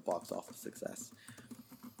it wasn't a box office success.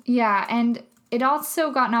 Yeah, and it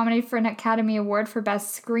also got nominated for an Academy Award for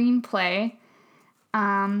Best Screenplay.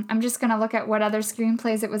 I'm just going to look at what other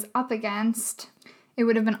screenplays it was up against. It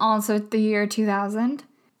would have been also the year 2000.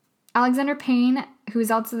 Alexander Payne, who is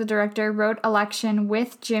also the director, wrote Election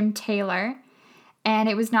with Jim Taylor, and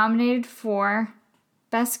it was nominated for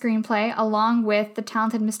Best Screenplay along with The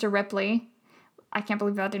Talented Mr. Ripley. I can't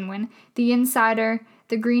believe that didn't win. The Insider,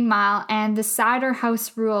 The Green Mile, and The Cider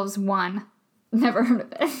House Rules won. Never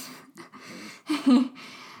heard of it.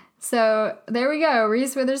 So there we go.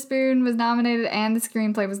 Reese Witherspoon was nominated and the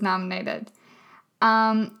screenplay was nominated.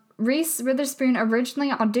 Reese Witherspoon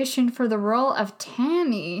originally auditioned for the role of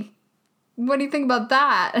Tammy. What do you think about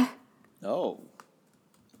that? Oh,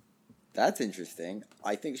 that's interesting.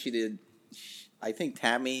 I think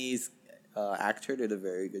Tammy's actor did a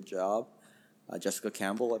very good job. Jessica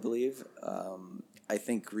Campbell, I believe. I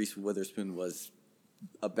think Reese Witherspoon was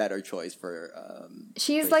a better choice for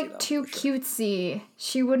she's Tracy, like though, too for sure. cutesy.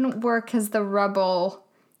 She wouldn't work as the rebel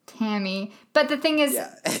Tammy. But the thing is,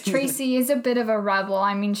 Yeah. Tracy is a bit of a rebel.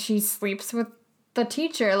 I mean, she sleeps with the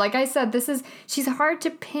teacher. Like I said, she's hard to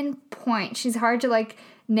pinpoint. She's hard to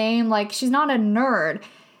name. She's not a nerd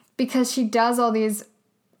because she does all these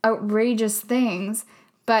outrageous things.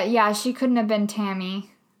 But yeah, she couldn't have been Tammy.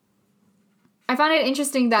 I find it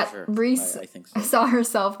interesting that sure. Reese I think so. saw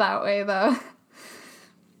herself that way, though.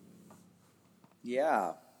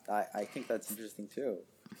 Yeah, I think that's interesting too.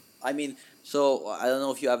 I mean, so I don't know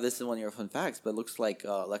if you have this in one of your fun facts, but it looks like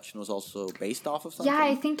Election was also based off of something. Yeah,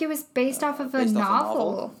 I think it was based off of a based off a novel.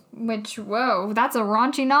 novel? Which, whoa, that's a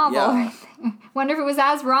raunchy novel. Yeah. Wonder if it was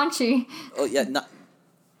as raunchy. Oh yeah,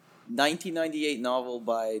 1998 novel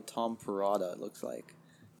by Tom Perrotta. It looks like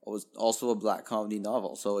it was also a black comedy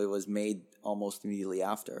novel, so it was made almost immediately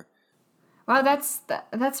after. Wow,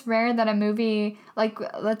 that's rare that a movie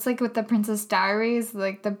that's like with The Princess Diaries,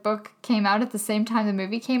 the book came out at the same time the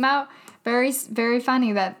movie came out. Very very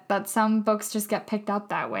funny that some books just get picked up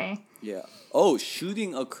that way. Yeah. Oh,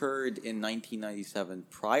 shooting occurred in 1997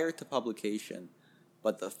 prior to publication,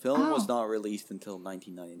 but the film was not released until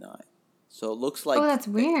 1999. So it looks like that's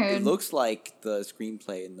weird. It looks like the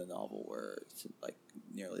screenplay and the novel were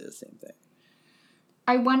nearly the same thing.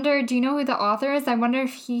 I wonder, do you know who the author is? I wonder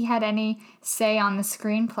if he had any say on the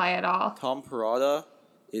screenplay at all. Tom Perrotta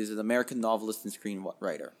is an American novelist and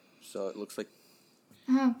screenwriter. So it looks like...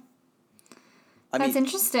 Oh. That's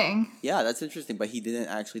interesting. Yeah, that's interesting, but he didn't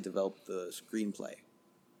actually develop the screenplay,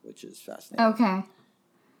 which is fascinating. Okay.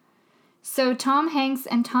 So Tom Hanks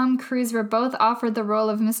and Tom Cruise were both offered the role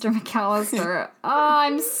of Mr. McAllister.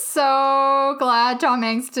 I'm so glad Tom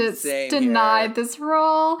Hanks denied this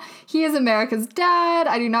role. He is America's dad.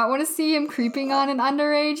 I do not want to see him creeping on an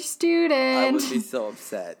underage student. I would be so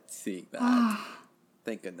upset seeing that.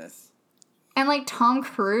 Thank goodness. And Tom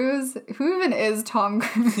Cruise, who even is Tom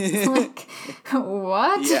Cruise?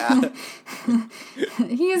 What? Yeah.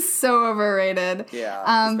 He is so overrated. Yeah.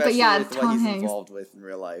 Especially but yeah, with Tom what he's Hanks involved with in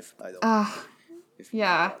real life. I don't. If you know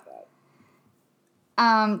yeah. about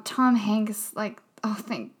that. Tom Hanks, oh,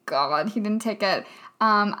 thank God he didn't take it.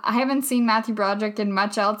 I haven't seen Matthew Broderick in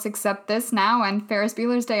much else except this now and Ferris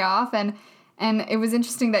Bueller's Day Off, and it was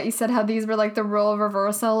interesting that you said how these were the role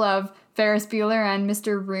reversal of Ferris Bueller and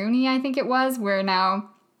Mr. Rooney, I think it was, where now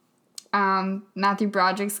Matthew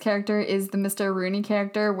Broderick's character is the Mr. Rooney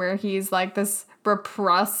character, where he's this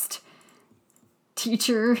repressed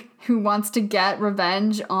teacher who wants to get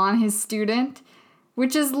revenge on his student,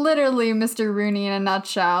 which is literally Mr. Rooney in a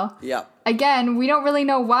nutshell. Yeah. Again, we don't really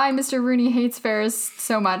know why Mr. Rooney hates Ferris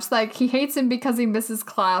so much. Like, he hates him because he misses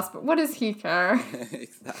class, but what does he care?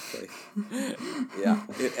 Exactly. Yeah.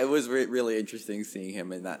 It was really interesting seeing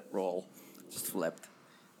him in that role. Just flipped.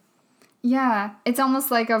 Yeah, it's almost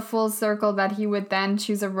like a full circle that he would then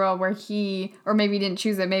choose a role where or maybe he didn't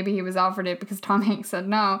choose it, maybe he was offered it because Tom Hanks said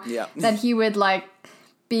no. Yeah. That he would, like,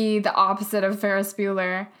 be the opposite of Ferris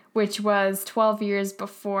Bueller, which was 12 years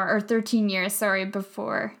before, or 13 years, sorry,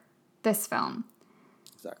 before this film.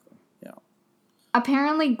 Exactly, yeah.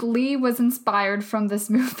 Apparently, Glee was inspired from this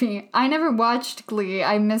movie. I never watched Glee.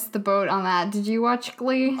 I missed the boat on that. Did you watch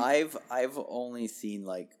Glee? I've only seen,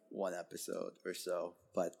 like, one episode or so,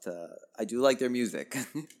 but I do like their music.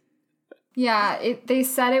 Yeah, they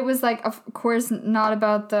said it was, like, of course, not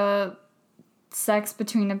about the sex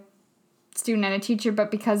between a student and a teacher,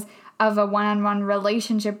 but because of a one-on-one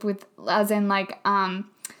relationship with, as in, like,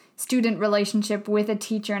 student relationship with a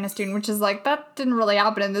teacher and a student, which is, like, that didn't really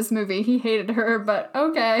happen in this movie. He hated her, but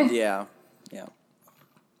okay. Yeah.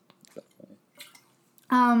 Definitely.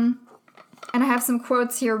 And I have some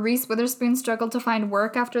quotes here. Reese Witherspoon struggled to find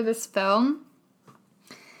work after this film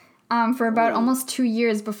for about almost 2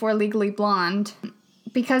 years before Legally Blonde.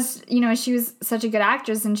 Because, you know, she was such a good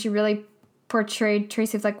actress and she really portrayed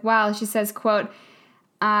Tracy as, like, wow. She says, quote,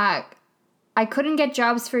 I couldn't get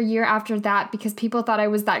jobs for a year after that because people thought I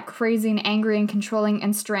was that crazy and angry and controlling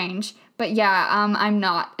and strange. But yeah, I'm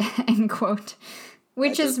not, end quote.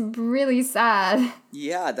 Which is really sad.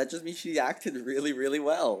 Yeah, that just means she acted really, really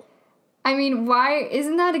well. I mean, why?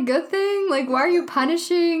 Isn't that a good thing? Like, why are you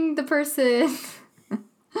punishing the person?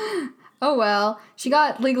 Oh well. She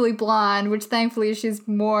got Legally Blonde, which thankfully she's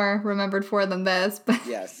more remembered for than this. But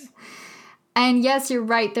Yes. And yes, you're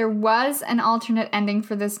right. There was an alternate ending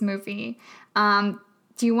for this movie.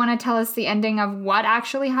 Do you want to tell us the ending of what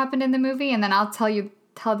actually happened in the movie? And then I'll tell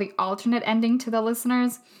the alternate ending to the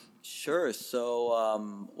listeners. Sure.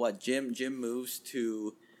 So, Jim moves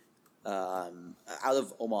to out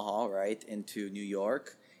of Omaha, right, into New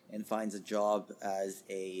York, and finds a job as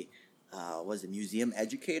a museum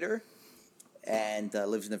educator, and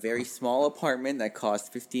lives in a very small apartment that costs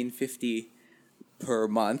 $15.50 per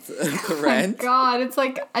month to rent. Oh my God, it's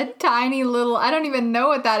like a tiny little, I don't even know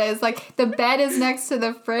what that is. Like, the bed is next to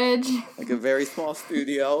the fridge. Like a very small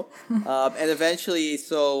studio. And eventually, he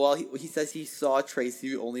says he saw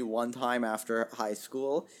Tracy only one time after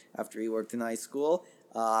he worked in high school.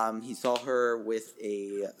 He saw her with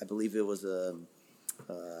I believe it was a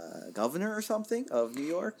governor or something of New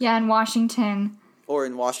York. Yeah, in Washington.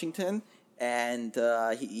 And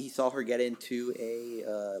he saw her get into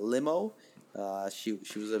a limo. She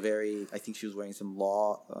was I think she was wearing some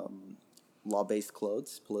law-based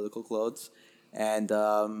clothes, political clothes, and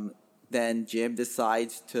then Jim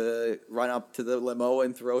decides to run up to the limo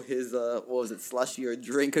and throw his slushy or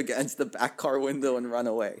drink against the back car window and run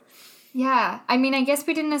away. Yeah, I mean, I guess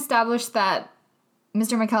we didn't establish that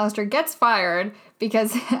Mr. McAllister gets fired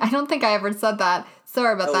because I don't think I ever said that.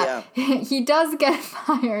 Sorry about that. Yeah. He does get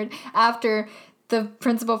fired after the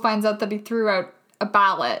principal finds out that he threw out a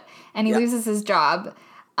ballot and he loses his job.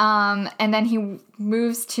 And then he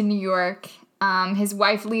moves to New York. His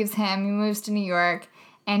wife leaves him. He moves to New York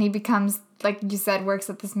and he becomes, like you said, works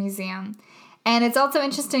at this museum. And it's also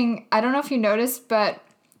interesting, I don't know if you noticed, but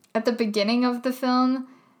at the beginning of the film,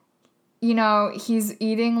 you know, he's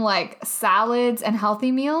eating like salads and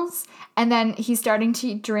healthy meals, and then he's starting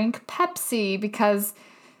to drink Pepsi because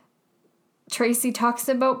Tracy talks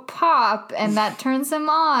about pop and that turns him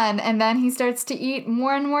on, and then he starts to eat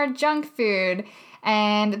more and more junk food,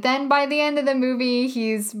 and then by the end of the movie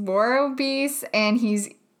he's more obese and he's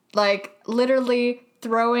like literally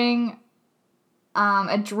throwing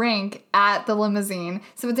a drink at the limousine.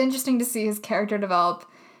 So it's interesting to see his character develop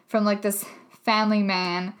from like this family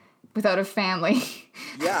man without a family.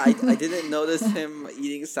 Yeah, I didn't notice him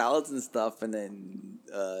eating salads and stuff and then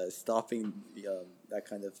stopping that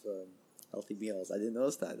kind of healthy meals. I didn't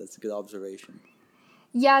notice that. That's a good observation.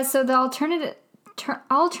 Yeah, so the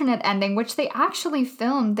alternate ending, which they actually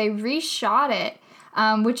filmed, they reshot it,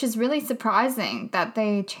 which is really surprising that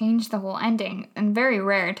they changed the whole ending, and very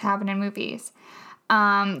rare to happen in movies.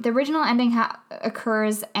 The original ending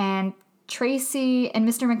occurs, and Tracy and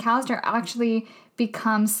Mr. McAllister actually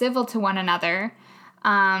become civil to one another.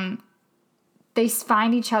 They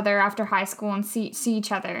find each other after high school and see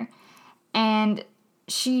each other. And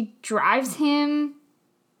she drives him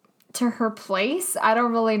to her place. I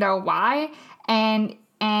don't really know why. And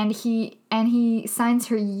he signs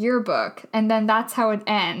her yearbook. And then that's how it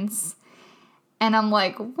ends. And I'm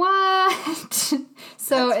like, what?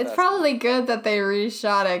 So That's it's probably good that they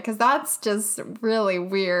reshot it, because that's just really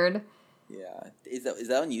weird. Yeah. Is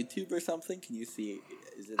that on YouTube or something? Can you see?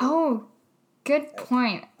 Is it? Oh, good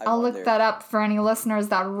point. I'll look that up for any listeners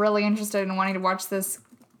that are really interested in wanting to watch this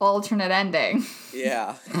alternate ending.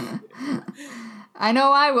 Yeah. I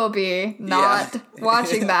know I will be not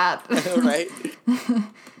watching that. Right?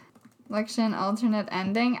 Election alternate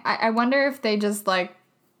ending. I wonder if they just threw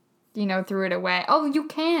it away. Oh, you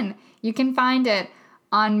can find it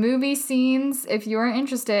on Movie Scenes. If you are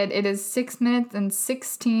interested, it is 6 minutes and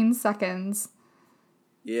 16 seconds.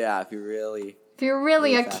 Yeah, if you're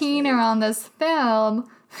really a keener on this film,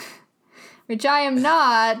 which I am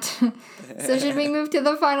not, so should we move to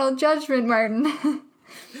the final judgment, Martin?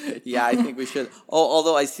 Yeah, I think we should. Oh,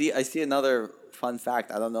 although I see another fun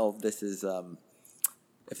fact. I don't know if this is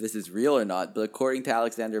real or not, but according to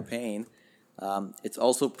Alexander Payne, it's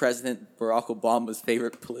also President Barack Obama's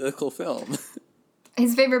favorite political film.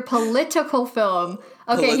 His favorite political film.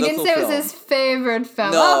 Okay, he didn't say it was his favorite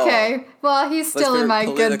film. No. Okay, well, he's still in my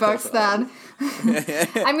good books then.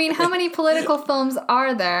 I mean, how many political films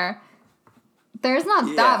are there? There's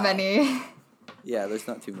not that many. Yeah, there's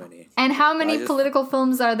not too many. And how many political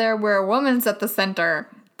films are there where a woman's at the center?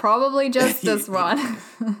 Probably just this one.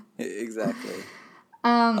 Exactly.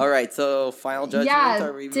 All right, so final judgment.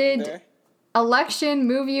 Are we moving there? Election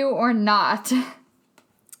move you or not?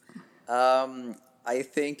 I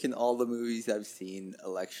think in all the movies I've seen,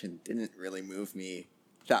 Election didn't really move me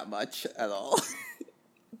that much at all.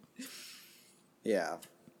 Yeah.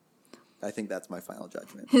 I think that's my final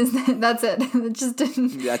judgment. That's it. It just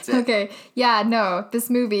didn't. That's it. Okay. Yeah, no.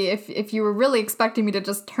 This movie, if you were really expecting me to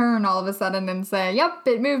just turn all of a sudden and say, yep,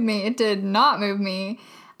 it moved me, it did not move me.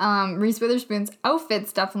 Reese Witherspoon's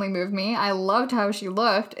outfits definitely moved me. I loved how she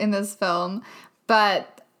looked in this film.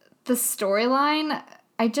 But the storyline,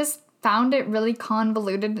 I just found it really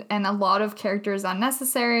convoluted and a lot of characters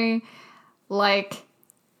unnecessary. Like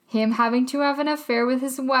him having to have an affair with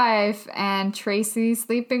his wife and Tracy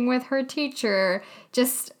sleeping with her teacher.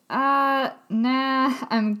 Just, nah,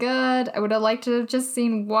 I'm good. I would have liked to have just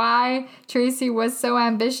seen why Tracy was so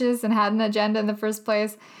ambitious and had an agenda in the first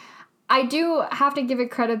place. I do have to give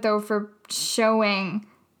it credit, though, for showing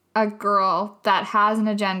a girl that has an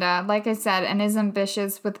agenda, like I said, and is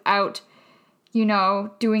ambitious without,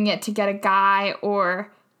 doing it to get a guy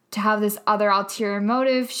or to have this other ulterior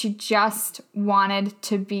motive. She just wanted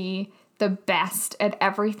to be the best at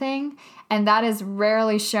everything, and that is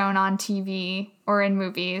rarely shown on TV or in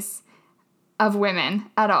movies of women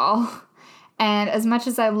at all. And as much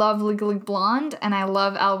as I love Legally Blonde and I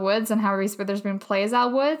love Elle Woods and how Reese Witherspoon plays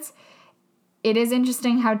Elle Woods, it is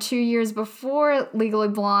interesting how 2 years before Legally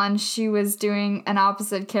Blonde, she was doing an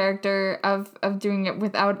opposite character of doing it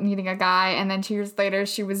without needing a guy, and then 2 years later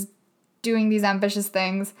she was doing these ambitious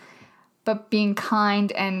things, but being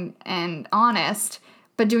kind and honest,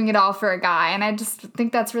 but doing it all for a guy. And I just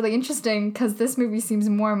think that's really interesting because this movie seems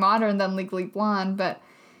more modern than Legally Blonde. But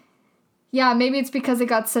yeah, maybe it's because it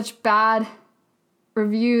got such bad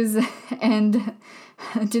reviews and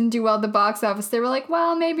didn't do well at the box office. They were like,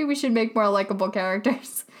 well, maybe we should make more likable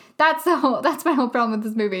characters. That's my whole problem with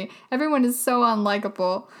this movie. Everyone is so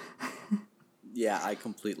unlikable. Yeah, I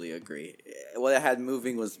completely agree. What I had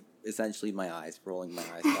moving was essentially my eyes, rolling my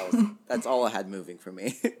eyes. That's all I had moving for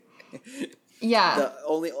me. Yeah.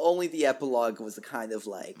 Only the epilogue was kind of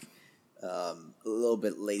like a little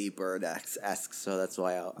bit Lady Bird-esque, so that's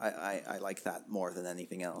why I like that more than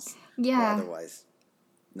anything else. Yeah. But otherwise,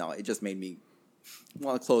 no, it just made me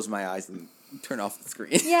want to close my eyes and turn off the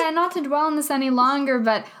screen. Yeah, not to dwell on this any longer,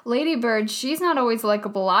 but Lady Bird, she's not always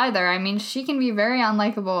likable either. I mean, she can be very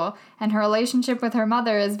unlikable, and her relationship with her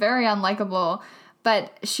mother is very unlikable.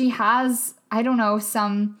 But she has,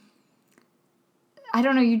 you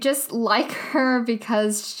just like her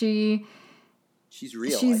because she's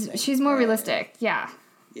real. She's more realistic. Yeah.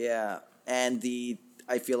 Yeah, and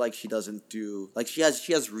I feel like she doesn't do, like, she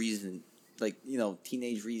has reason, like,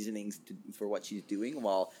 teenage reasonings for what she's doing,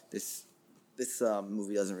 while this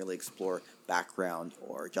movie doesn't really explore background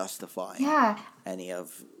or justify any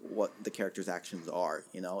of what the character's actions are.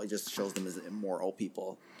 It just shows them as immoral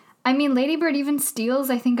people. I mean, Lady Bird even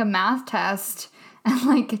steals, I think, a math test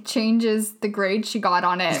and, changes the grade she got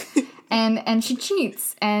on it. and she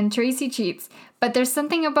cheats, and Tracy cheats. But there's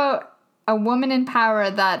something about a woman in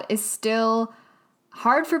power that is still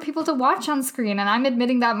hard for people to watch on screen, and I'm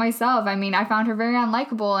admitting that myself. I mean, I found her very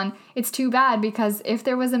unlikable, and it's too bad, because if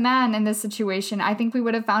there was a man in this situation, I think we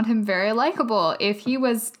would have found him very likable if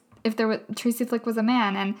Tracy Flick was a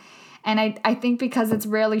man. And I think because it's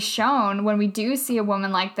rarely shown, when we do see a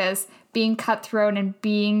woman like this being cutthroat and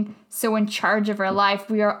being so in charge of her life,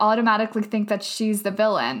 we are automatically think that she's the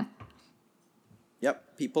villain.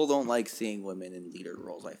 Yep, people don't like seeing women in leader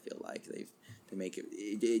roles. I feel like they make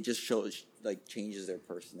it just shows, like, changes their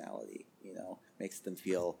personality. You know, makes them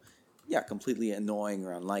feel completely annoying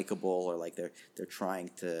or unlikable, or like they're trying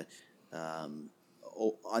to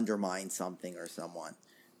undermine something or someone.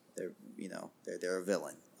 They're a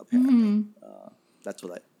villain apparently. That's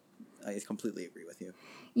what I completely agree with you.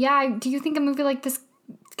 Yeah, do you think a movie like this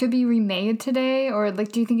could be remade today, or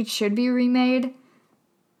like do you think it should be remade?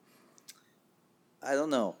 I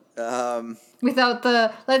don't know. Without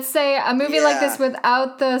the, let's say a movie like this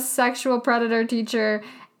without the sexual predator teacher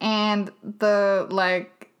and the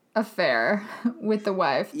like affair with the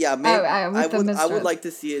wife. Yeah, maybe I mistress. would like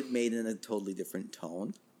to see it made in a totally different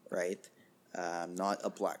tone, right? Not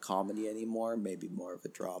a black comedy anymore. Maybe more of a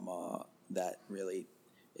drama that really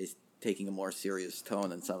is taking a more serious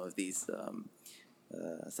tone in some of these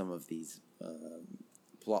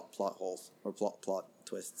plot holes or plot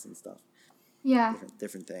twists and stuff. Yeah.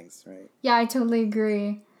 Different things, right? Yeah, I totally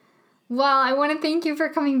agree. Well, I want to thank you for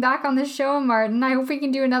coming back on the show, Martin. I hope we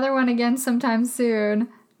can do another one again sometime soon.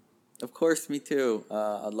 Of course, me too.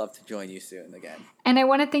 I'd love to join you soon again. And I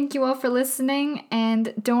want to thank you all for listening.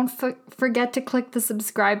 And don't forget to click the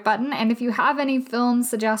subscribe button. And if you have any film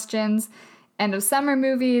suggestions, end of summer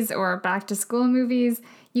movies or back to school movies,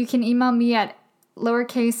 you can email me at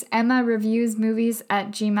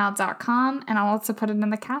 @EmmaReviewsMovies@gmail.com, and I'll also put it in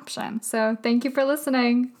the caption. So thank you for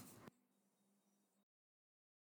listening.